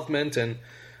involvement in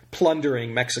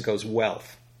plundering Mexico's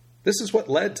wealth. This is what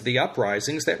led to the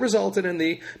uprisings that resulted in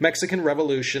the Mexican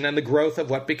Revolution and the growth of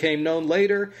what became known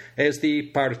later as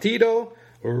the Partido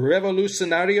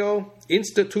Revolucionario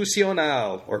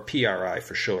Institucional, or PRI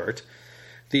for short.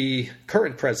 The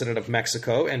current president of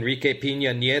Mexico, Enrique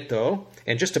Peña Nieto,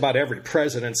 and just about every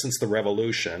president since the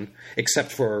revolution,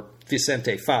 except for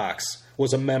Vicente Fox,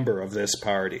 was a member of this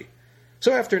party.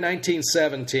 So after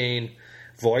 1917,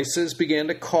 voices began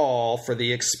to call for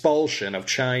the expulsion of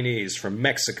Chinese from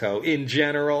Mexico in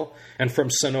general and from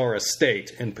Sonora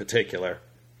State in particular.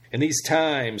 In these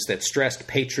times that stressed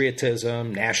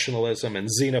patriotism, nationalism, and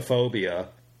xenophobia,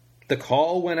 the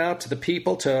call went out to the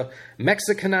people to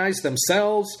Mexicanize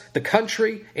themselves, the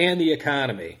country, and the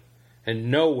economy.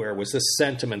 And nowhere was this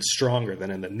sentiment stronger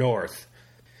than in the North.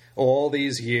 All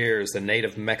these years, the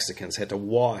native Mexicans had to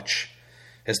watch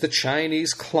as the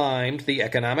Chinese climbed the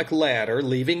economic ladder,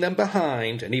 leaving them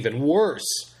behind, and even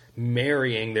worse,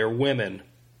 marrying their women.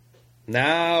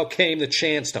 Now came the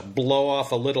chance to blow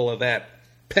off a little of that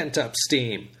pent-up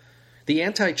steam. The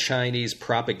anti-Chinese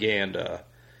propaganda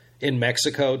in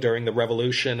Mexico during the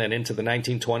Revolution and into the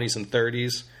 1920s and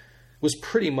 30s was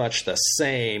pretty much the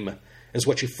same as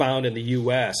what you found in the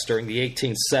U.S. during the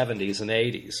 1870s and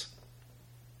 80s.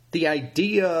 The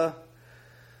idea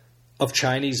of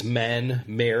Chinese men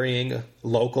marrying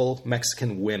local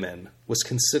Mexican women was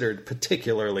considered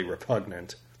particularly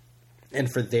repugnant.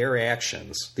 And for their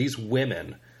actions, these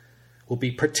women will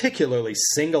be particularly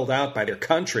singled out by their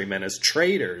countrymen as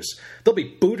traitors. They'll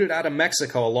be booted out of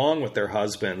Mexico along with their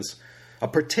husbands. A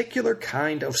particular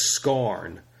kind of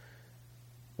scorn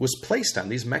was placed on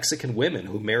these Mexican women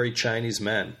who married Chinese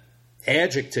men.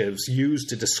 Adjectives used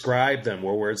to describe them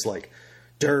were words like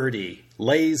dirty,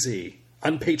 lazy,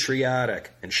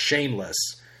 unpatriotic, and shameless.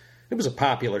 It was a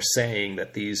popular saying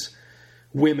that these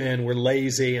women were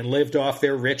lazy and lived off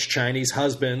their rich Chinese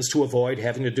husbands to avoid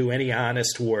having to do any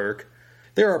honest work.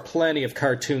 There are plenty of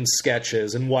cartoon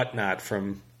sketches and whatnot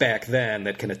from back then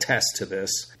that can attest to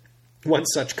this. One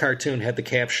such cartoon had the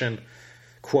caption,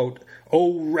 quote,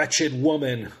 "Oh, wretched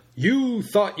woman, you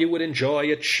thought you would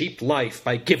enjoy a cheap life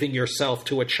by giving yourself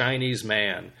to a Chinese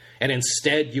man, and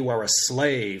instead you are a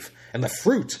slave, and the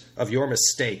fruit of your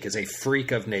mistake is a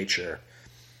freak of nature."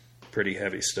 Pretty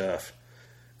heavy stuff.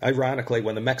 Ironically,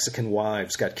 when the Mexican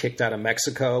wives got kicked out of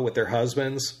Mexico with their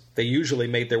husbands, they usually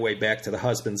made their way back to the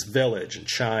husband's village in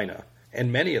China,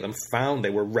 and many of them found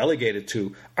they were relegated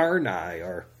to arnai,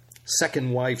 or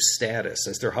second wife status,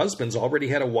 as their husbands already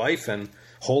had a wife and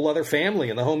whole other family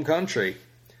in the home country.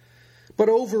 But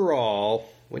overall,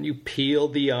 when you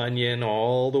peeled the onion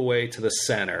all the way to the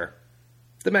center,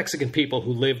 the Mexican people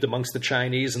who lived amongst the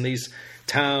Chinese in these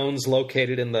towns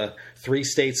located in the 3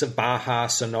 states of Baja,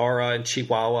 Sonora, and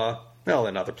Chihuahua, well,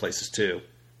 and other places too,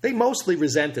 they mostly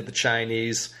resented the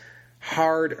Chinese'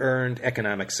 hard-earned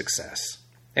economic success.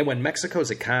 And when Mexico's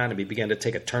economy began to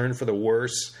take a turn for the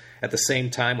worse, at the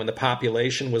same time when the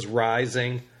population was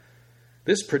rising,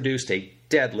 this produced a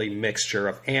deadly mixture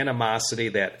of animosity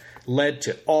that led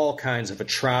to all kinds of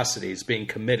atrocities being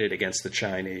committed against the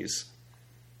Chinese.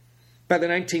 By the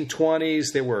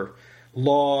 1920s, there were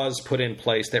laws put in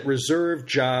place that reserved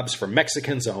jobs for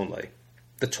Mexicans only.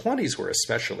 The 20s were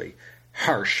especially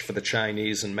harsh for the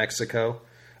Chinese in Mexico.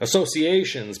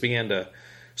 Associations began to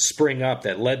spring up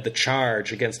that led the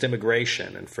charge against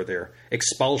immigration and for their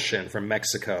expulsion from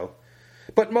Mexico.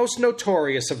 But most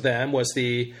notorious of them was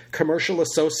the Commercial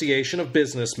Association of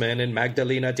Businessmen in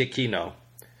Magdalena de Quino.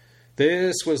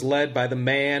 This was led by the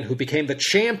man who became the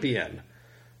champion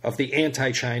of the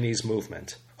anti-Chinese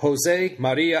movement, Jose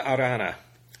Maria Arana.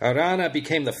 Arana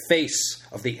became the face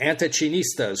of the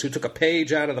anti-Chinistas who took a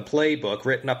page out of the playbook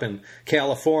written up in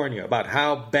California about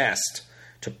how best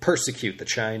to persecute the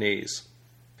Chinese.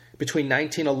 Between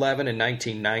 1911 and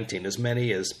 1919, as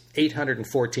many as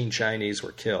 814 Chinese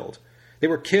were killed. They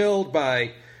were killed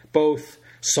by both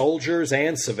soldiers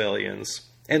and civilians,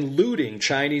 and looting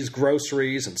Chinese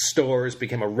groceries and stores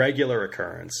became a regular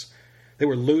occurrence. They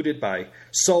were looted by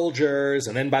soldiers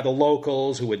and then by the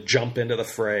locals who would jump into the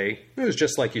fray. It was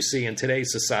just like you see in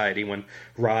today's society when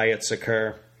riots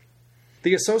occur.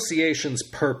 The association's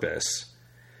purpose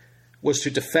was to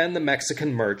defend the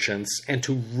Mexican merchants and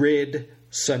to rid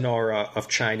Sonora of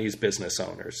Chinese business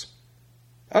owners.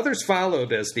 Others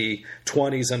followed as the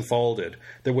 20s unfolded.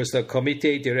 There was the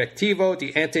Comité Directivo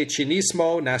de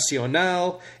Antichinismo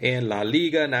Nacional and La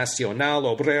Liga Nacional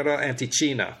Obrera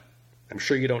Antichina. I'm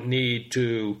sure you don't need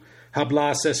to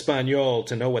hablas español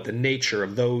to know what the nature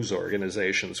of those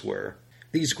organizations were.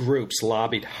 These groups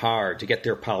lobbied hard to get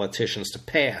their politicians to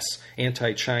pass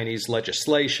anti-Chinese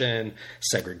legislation,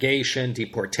 segregation,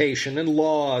 deportation, and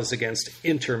laws against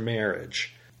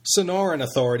intermarriage. Sonoran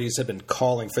authorities had been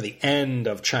calling for the end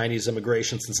of Chinese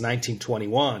immigration since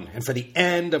 1921 and for the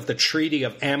end of the Treaty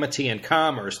of Amity and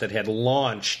Commerce that had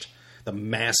launched the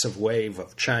massive wave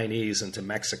of Chinese into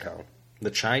Mexico.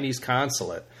 The Chinese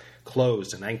consulate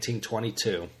closed in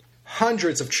 1922.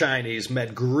 Hundreds of Chinese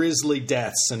met grisly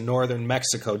deaths in northern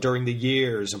Mexico during the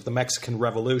years of the Mexican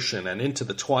Revolution and into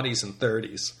the 20s and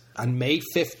 30s. On May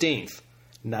 15th,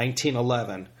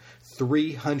 1911,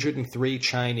 303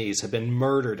 Chinese had been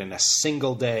murdered in a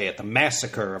single day at the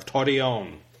massacre of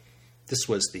Torreon. This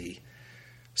was the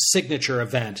signature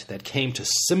event that came to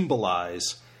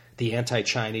symbolize the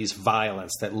anti-Chinese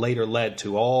violence that later led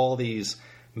to all these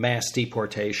mass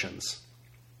deportations.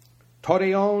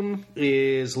 Torreon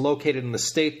is located in the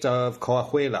state of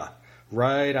Coahuila,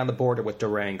 right on the border with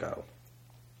Durango.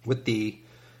 With the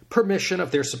permission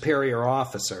of their superior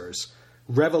officers,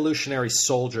 revolutionary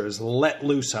soldiers let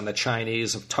loose on the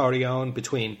Chinese of Torreon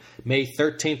between May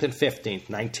 13th and 15th,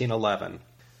 1911.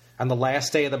 On the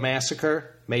last day of the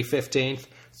massacre, May 15th,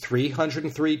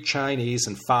 303 Chinese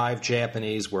and 5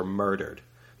 Japanese were murdered.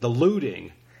 The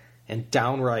looting and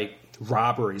downright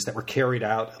robberies that were carried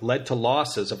out led to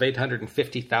losses of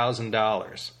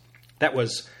 $850,000. That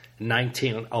was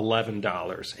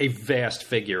 $1911, a vast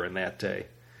figure in that day.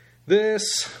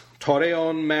 This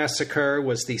Torreon massacre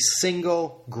was the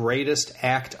single greatest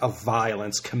act of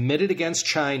violence committed against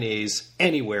Chinese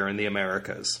anywhere in the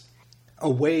Americas. A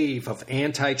wave of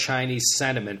anti-Chinese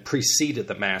sentiment preceded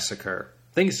the massacre.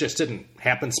 Things just didn't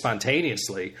happen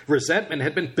spontaneously. Resentment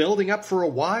had been building up for a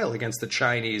while against the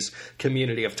Chinese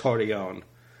community of Torreon.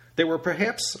 There were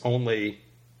perhaps only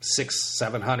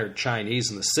 600-700 Chinese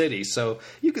in the city, so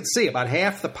you could see about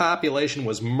half the population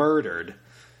was murdered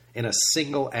in a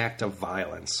single act of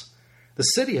violence. The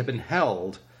city had been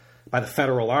held by the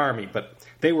Federal Army, but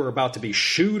they were about to be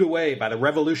shooed away by the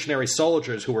revolutionary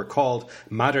soldiers who were called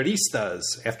Maderistas,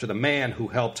 after the man who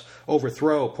helped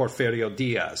overthrow Porfirio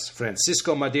Diaz,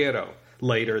 Francisco Madero,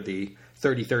 later the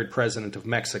 33rd president of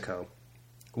Mexico.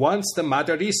 Once the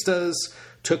Maderistas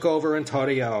took over in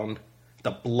Torreon,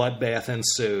 the bloodbath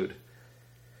ensued.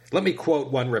 Let me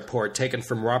quote one report taken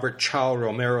from Robert Chal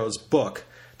Romero's book,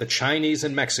 The Chinese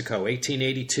in Mexico,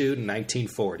 1882 to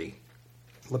 1940.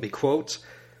 Let me quote,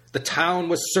 "The town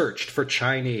was searched for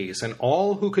Chinese, and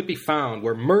all who could be found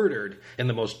were murdered in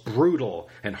the most brutal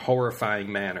and horrifying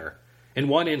manner. In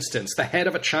one instance, the head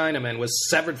of a Chinaman was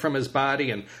severed from his body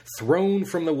and thrown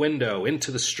from the window into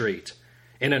the street.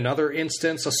 In another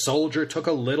instance, a soldier took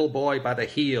a little boy by the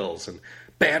heels and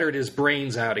battered his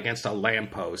brains out against a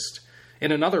lamppost.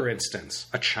 In another instance,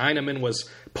 a Chinaman was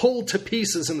pulled to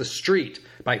pieces in the street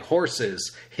by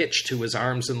horses hitched to his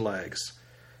arms and legs.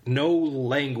 No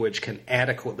language can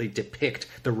adequately depict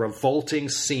the revolting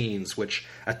scenes which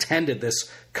attended this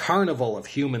carnival of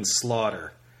human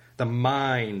slaughter. The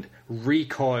mind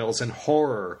recoils in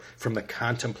horror from the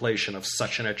contemplation of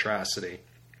such an atrocity."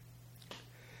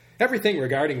 Everything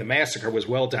regarding the massacre was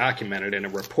well documented in a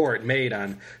report made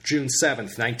on June 7,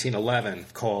 1911,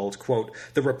 called, quote,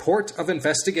 "The Report of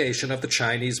Investigation of the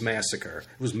Chinese Massacre."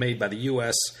 It was made by the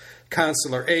U.S.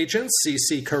 Consular Agent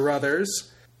C.C.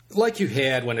 Carruthers. Like you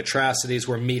had when atrocities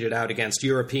were meted out against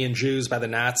European Jews by the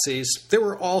Nazis, there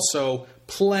were also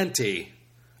plenty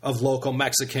of local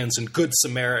Mexicans and Good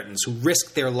Samaritans who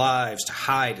risked their lives to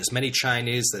hide as many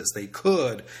Chinese as they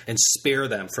could and spare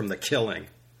them from the killing.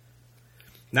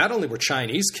 Not only were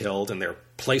Chinese killed and their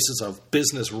places of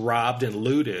business robbed and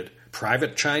looted,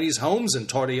 private Chinese homes in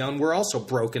Torreon were also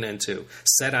broken into,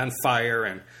 set on fire,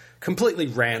 and completely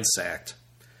ransacked.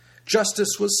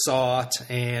 Justice was sought,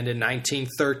 and in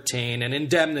 1913, an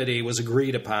indemnity was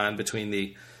agreed upon between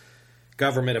the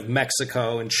government of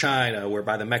Mexico and China,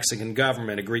 whereby the Mexican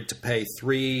government agreed to pay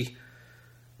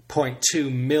 $3.2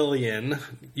 million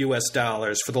US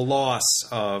for the loss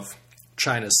of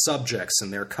China's subjects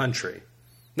in their country.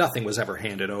 Nothing was ever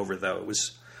handed over, though. It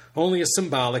was only a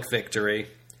symbolic victory.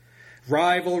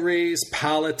 Rivalries,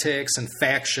 politics, and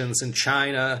factions in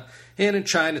China and in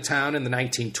Chinatown in the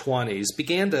 1920s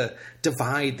began to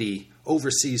divide the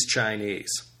overseas Chinese.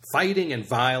 Fighting and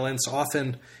violence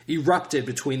often erupted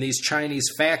between these Chinese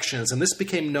factions, and this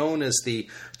became known as the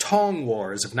Tong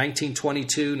Wars of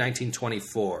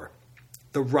 1922-1924.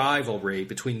 The rivalry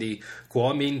between the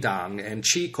Kuomintang and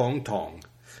Qi Gong Tong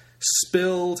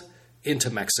spilled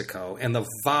into Mexico, and the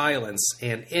violence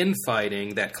and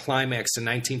infighting that climaxed in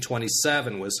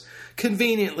 1927 was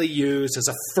conveniently used as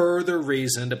a further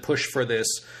reason to push for this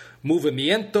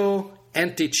movimiento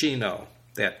anti-Chino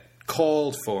that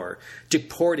called for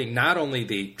deporting not only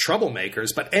the troublemakers,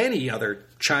 but any other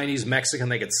Chinese Mexican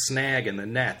they could snag in the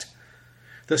net.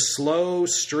 The slow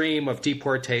stream of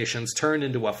deportations turned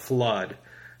into a flood,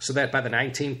 so that by the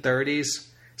 1930s,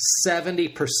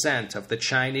 70% of the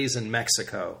Chinese in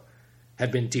Mexico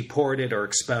had been deported or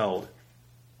expelled.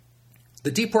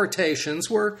 The deportations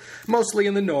were mostly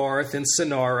in the north, in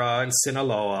Sonora and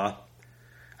Sinaloa.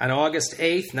 On August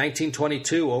 8,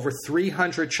 1922, over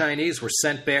 300 Chinese were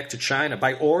sent back to China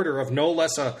by order of no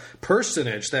less a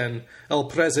personage than El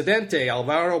Presidente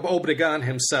Alvaro Obregón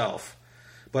himself.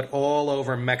 But all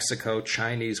over Mexico,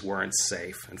 Chinese weren't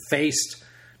safe and faced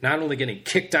not only getting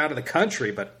kicked out of the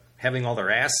country, but having all their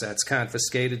assets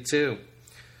confiscated too.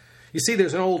 You see,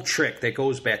 there's an old trick that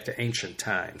goes back to ancient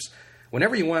times.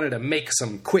 Whenever you wanted to make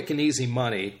some quick and easy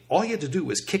money, all you had to do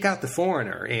was kick out the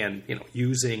foreigner and,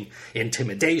 using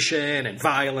intimidation and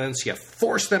violence, you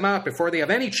force them out before they have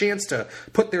any chance to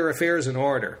put their affairs in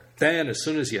order. Then, as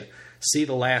soon as you see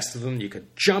the last of them, you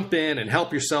could jump in and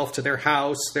help yourself to their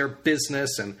house, their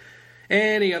business, and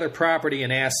any other property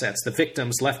and assets the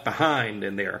victims left behind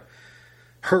in their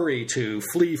hurry to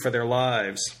flee for their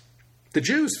lives. The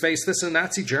Jews faced this in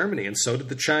Nazi Germany, and so did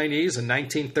the Chinese in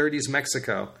 1930s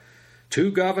Mexico.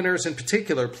 Two governors in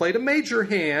particular played a major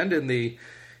hand in the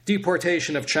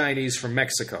deportation of Chinese from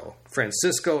Mexico,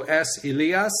 Francisco S.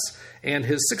 Elias and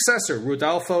his successor,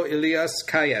 Rudolfo Elias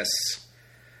Calles.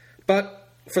 But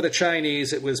for the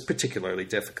Chinese, it was particularly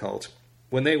difficult.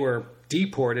 When they were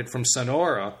deported from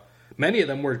Sonora, many of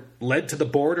them were led to the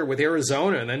border with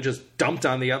Arizona and then just dumped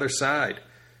on the other side.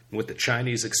 With the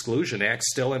Chinese Exclusion Act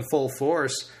still in full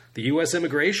force, the U.S.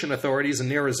 immigration authorities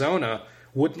in Arizona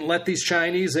wouldn't let these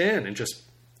Chinese in and just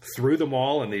threw them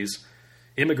all in these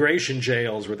immigration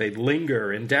jails where they'd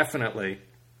linger indefinitely.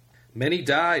 Many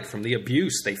died from the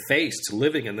abuse they faced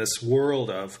living in this world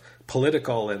of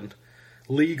political and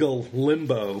legal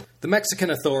limbo. The Mexican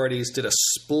authorities did a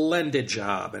splendid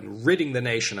job in ridding the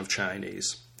nation of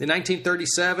Chinese. In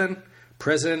 1937,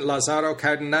 President Lázaro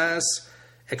Cárdenas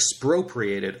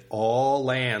expropriated all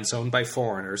lands owned by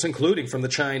foreigners, including from the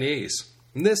Chinese.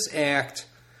 And this act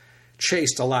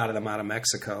chased a lot of them out of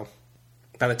Mexico.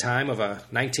 By the time of a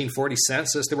 1940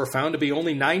 census, there were found to be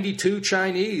only 92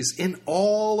 Chinese in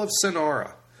all of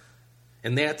Sonora.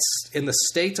 And that's in the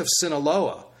state of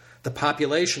Sinaloa. The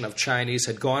population of Chinese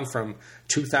had gone from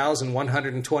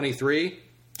 2,123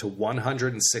 to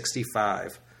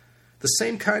 165. The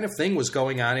same kind of thing was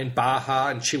going on in Baja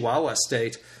and Chihuahua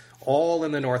state, all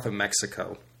in the north of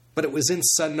Mexico. But it was in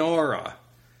Sonora,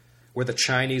 where the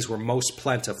Chinese were most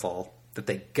plentiful, that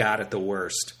they got it the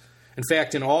worst. In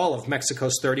fact, in all of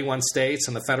Mexico's 31 states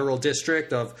and the federal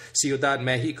district of Ciudad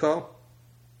Mexico,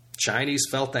 Chinese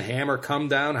felt the hammer come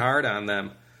down hard on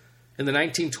them. In the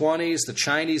 1920s, the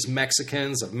Chinese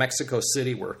Mexicans of Mexico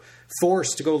City were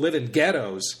forced to go live in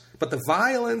ghettos, but the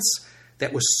violence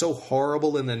that was so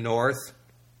horrible in the north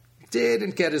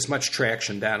didn't get as much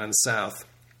traction down in the south.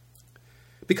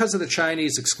 Because of the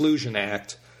Chinese Exclusion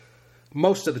Act,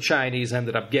 most of the Chinese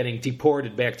ended up getting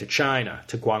deported back to China,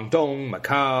 to Guangdong,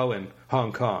 Macau, and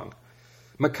Hong Kong.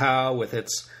 Macau, with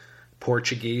its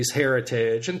Portuguese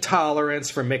heritage and tolerance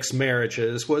for mixed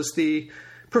marriages, was the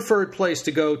preferred place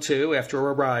to go to after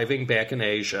arriving back in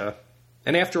Asia.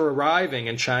 And after arriving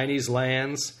in Chinese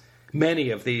lands, many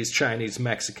of these Chinese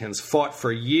Mexicans fought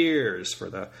for years for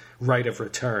the right of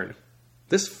return.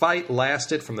 This fight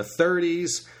lasted from the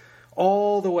 30s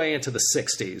all the way into the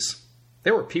 60s.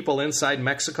 There were people inside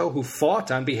Mexico who fought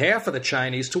on behalf of the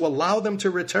Chinese to allow them to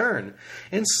return.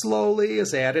 And slowly,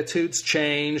 as attitudes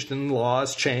changed and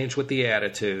laws changed with the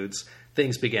attitudes,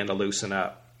 things began to loosen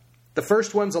up. The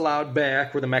first ones allowed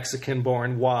back were the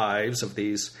Mexican-born wives of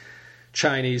these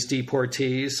Chinese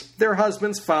deportees. Their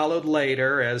husbands followed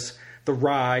later as the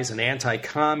rise in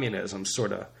anti-communism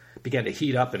sort of began to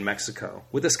heat up in Mexico.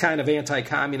 With this kind of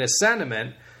anti-communist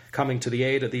sentiment, coming to the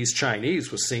aid of these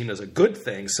Chinese was seen as a good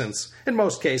thing, since in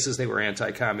most cases they were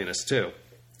anti-communist too.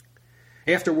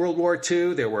 After World War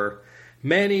II, there were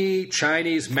Many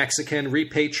Chinese-Mexican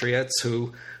repatriates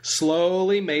who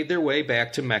slowly made their way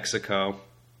back to Mexico.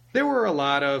 There were a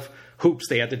lot of hoops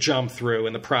they had to jump through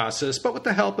in the process, but with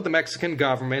the help of the Mexican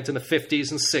government in the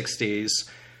 50s and 60s,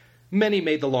 many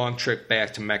made the long trip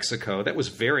back to Mexico. That was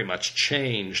very much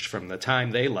changed from the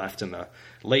time they left in the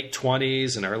late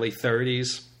 20s and early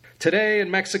 30s. Today in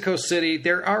Mexico City,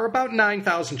 there are about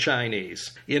 9,000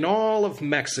 Chinese. In all of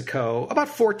Mexico, about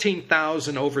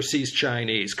 14,000 overseas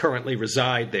Chinese currently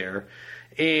reside there,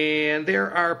 and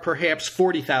there are perhaps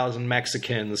 40,000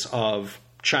 Mexicans of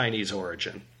Chinese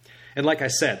origin. And like I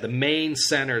said, the main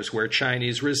centers where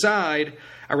Chinese reside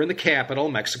are in the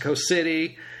capital, Mexico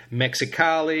City,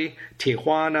 Mexicali,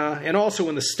 Tijuana, and also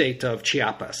in the state of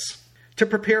Chiapas. To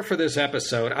prepare for this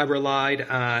episode, I relied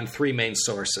on three main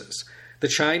sources. The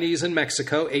Chinese in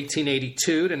Mexico, 1882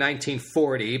 to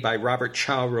 1940, by Robert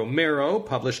Chow Romero,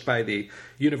 published by the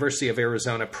University of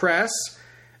Arizona Press.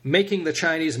 Making the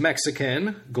Chinese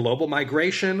Mexican, Global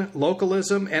Migration,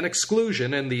 Localism, and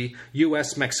Exclusion in the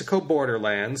U.S.-Mexico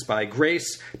Borderlands by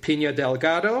Grace Pina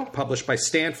Delgado, published by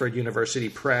Stanford University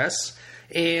Press,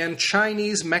 and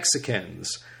Chinese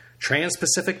Mexicans,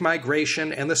 Trans-Pacific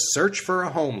Migration and the Search for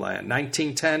a Homeland,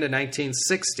 1910 to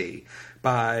 1960,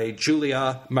 by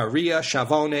Julia Maria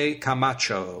Chavone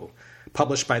Camacho,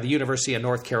 published by the University of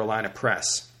North Carolina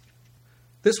Press.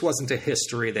 This wasn't a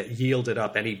history that yielded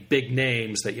up any big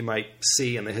names that you might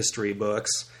see in the history books.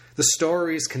 The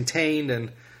stories contained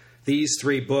in these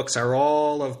three books are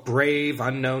all of brave,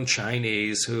 unknown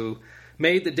Chinese who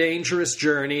made the dangerous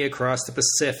journey across the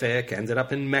Pacific, ended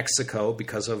up in Mexico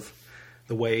because of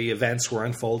the way events were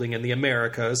unfolding in the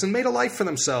Americas, and made a life for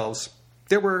themselves.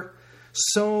 There were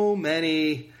so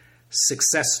many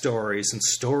success stories and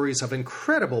stories of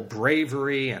incredible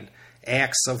bravery and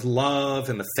acts of love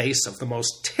in the face of the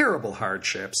most terrible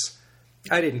hardships.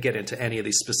 I didn't get into any of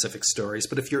these specific stories,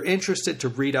 but if you're interested to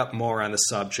read up more on the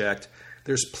subject,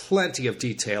 there's plenty of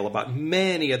detail about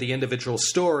many of the individual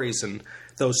stories in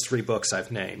those three books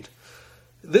I've named.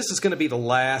 This is going to be the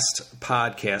last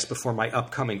podcast before my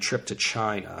upcoming trip to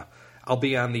China. I'll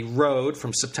be on the road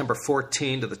from September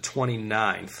 14 to the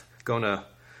 29th, going to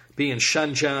be in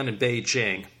Shenzhen and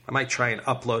Beijing. I might try and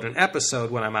upload an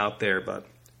episode when I'm out there, but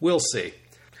we'll see.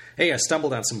 Hey, I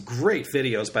stumbled on some great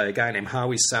videos by a guy named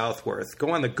Howie Southworth.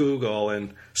 Go on the Google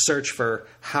and search for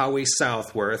Howie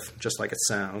Southworth, just like it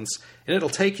sounds, and it'll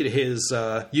take you to his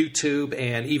YouTube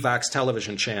and Evox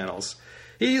television channels.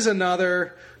 He's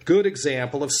another good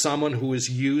example of someone who is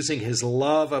using his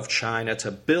love of China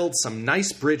to build some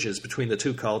nice bridges between the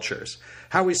two cultures.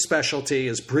 Howie's specialty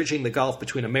is bridging the gulf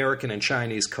between American and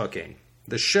Chinese cooking.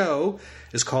 The show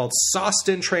is called Sauced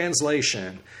in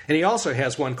Translation, and he also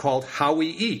has one called How We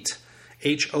Eat,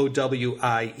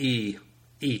 Howie,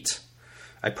 Eat.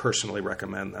 I personally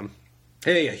recommend them.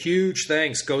 Hey, a huge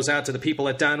thanks goes out to the people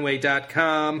at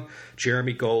Donway.com,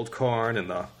 Jeremy Goldkorn, and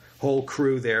the whole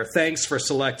crew there. Thanks for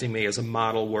selecting me as a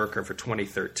model worker for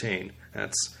 2013.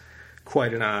 That's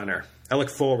quite an honor. I look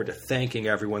forward to thanking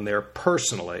everyone there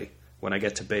personally when I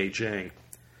get to Beijing.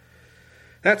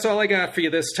 That's all I got for you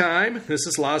this time. This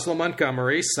is Laszlo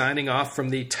Montgomery signing off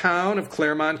from the town of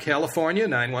Claremont, California,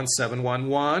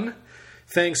 91711.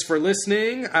 Thanks for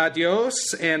listening.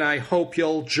 Adios, and I hope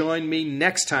you'll join me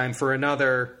next time for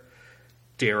another,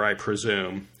 dare I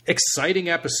presume, exciting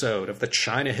episode of the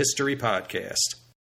China History Podcast.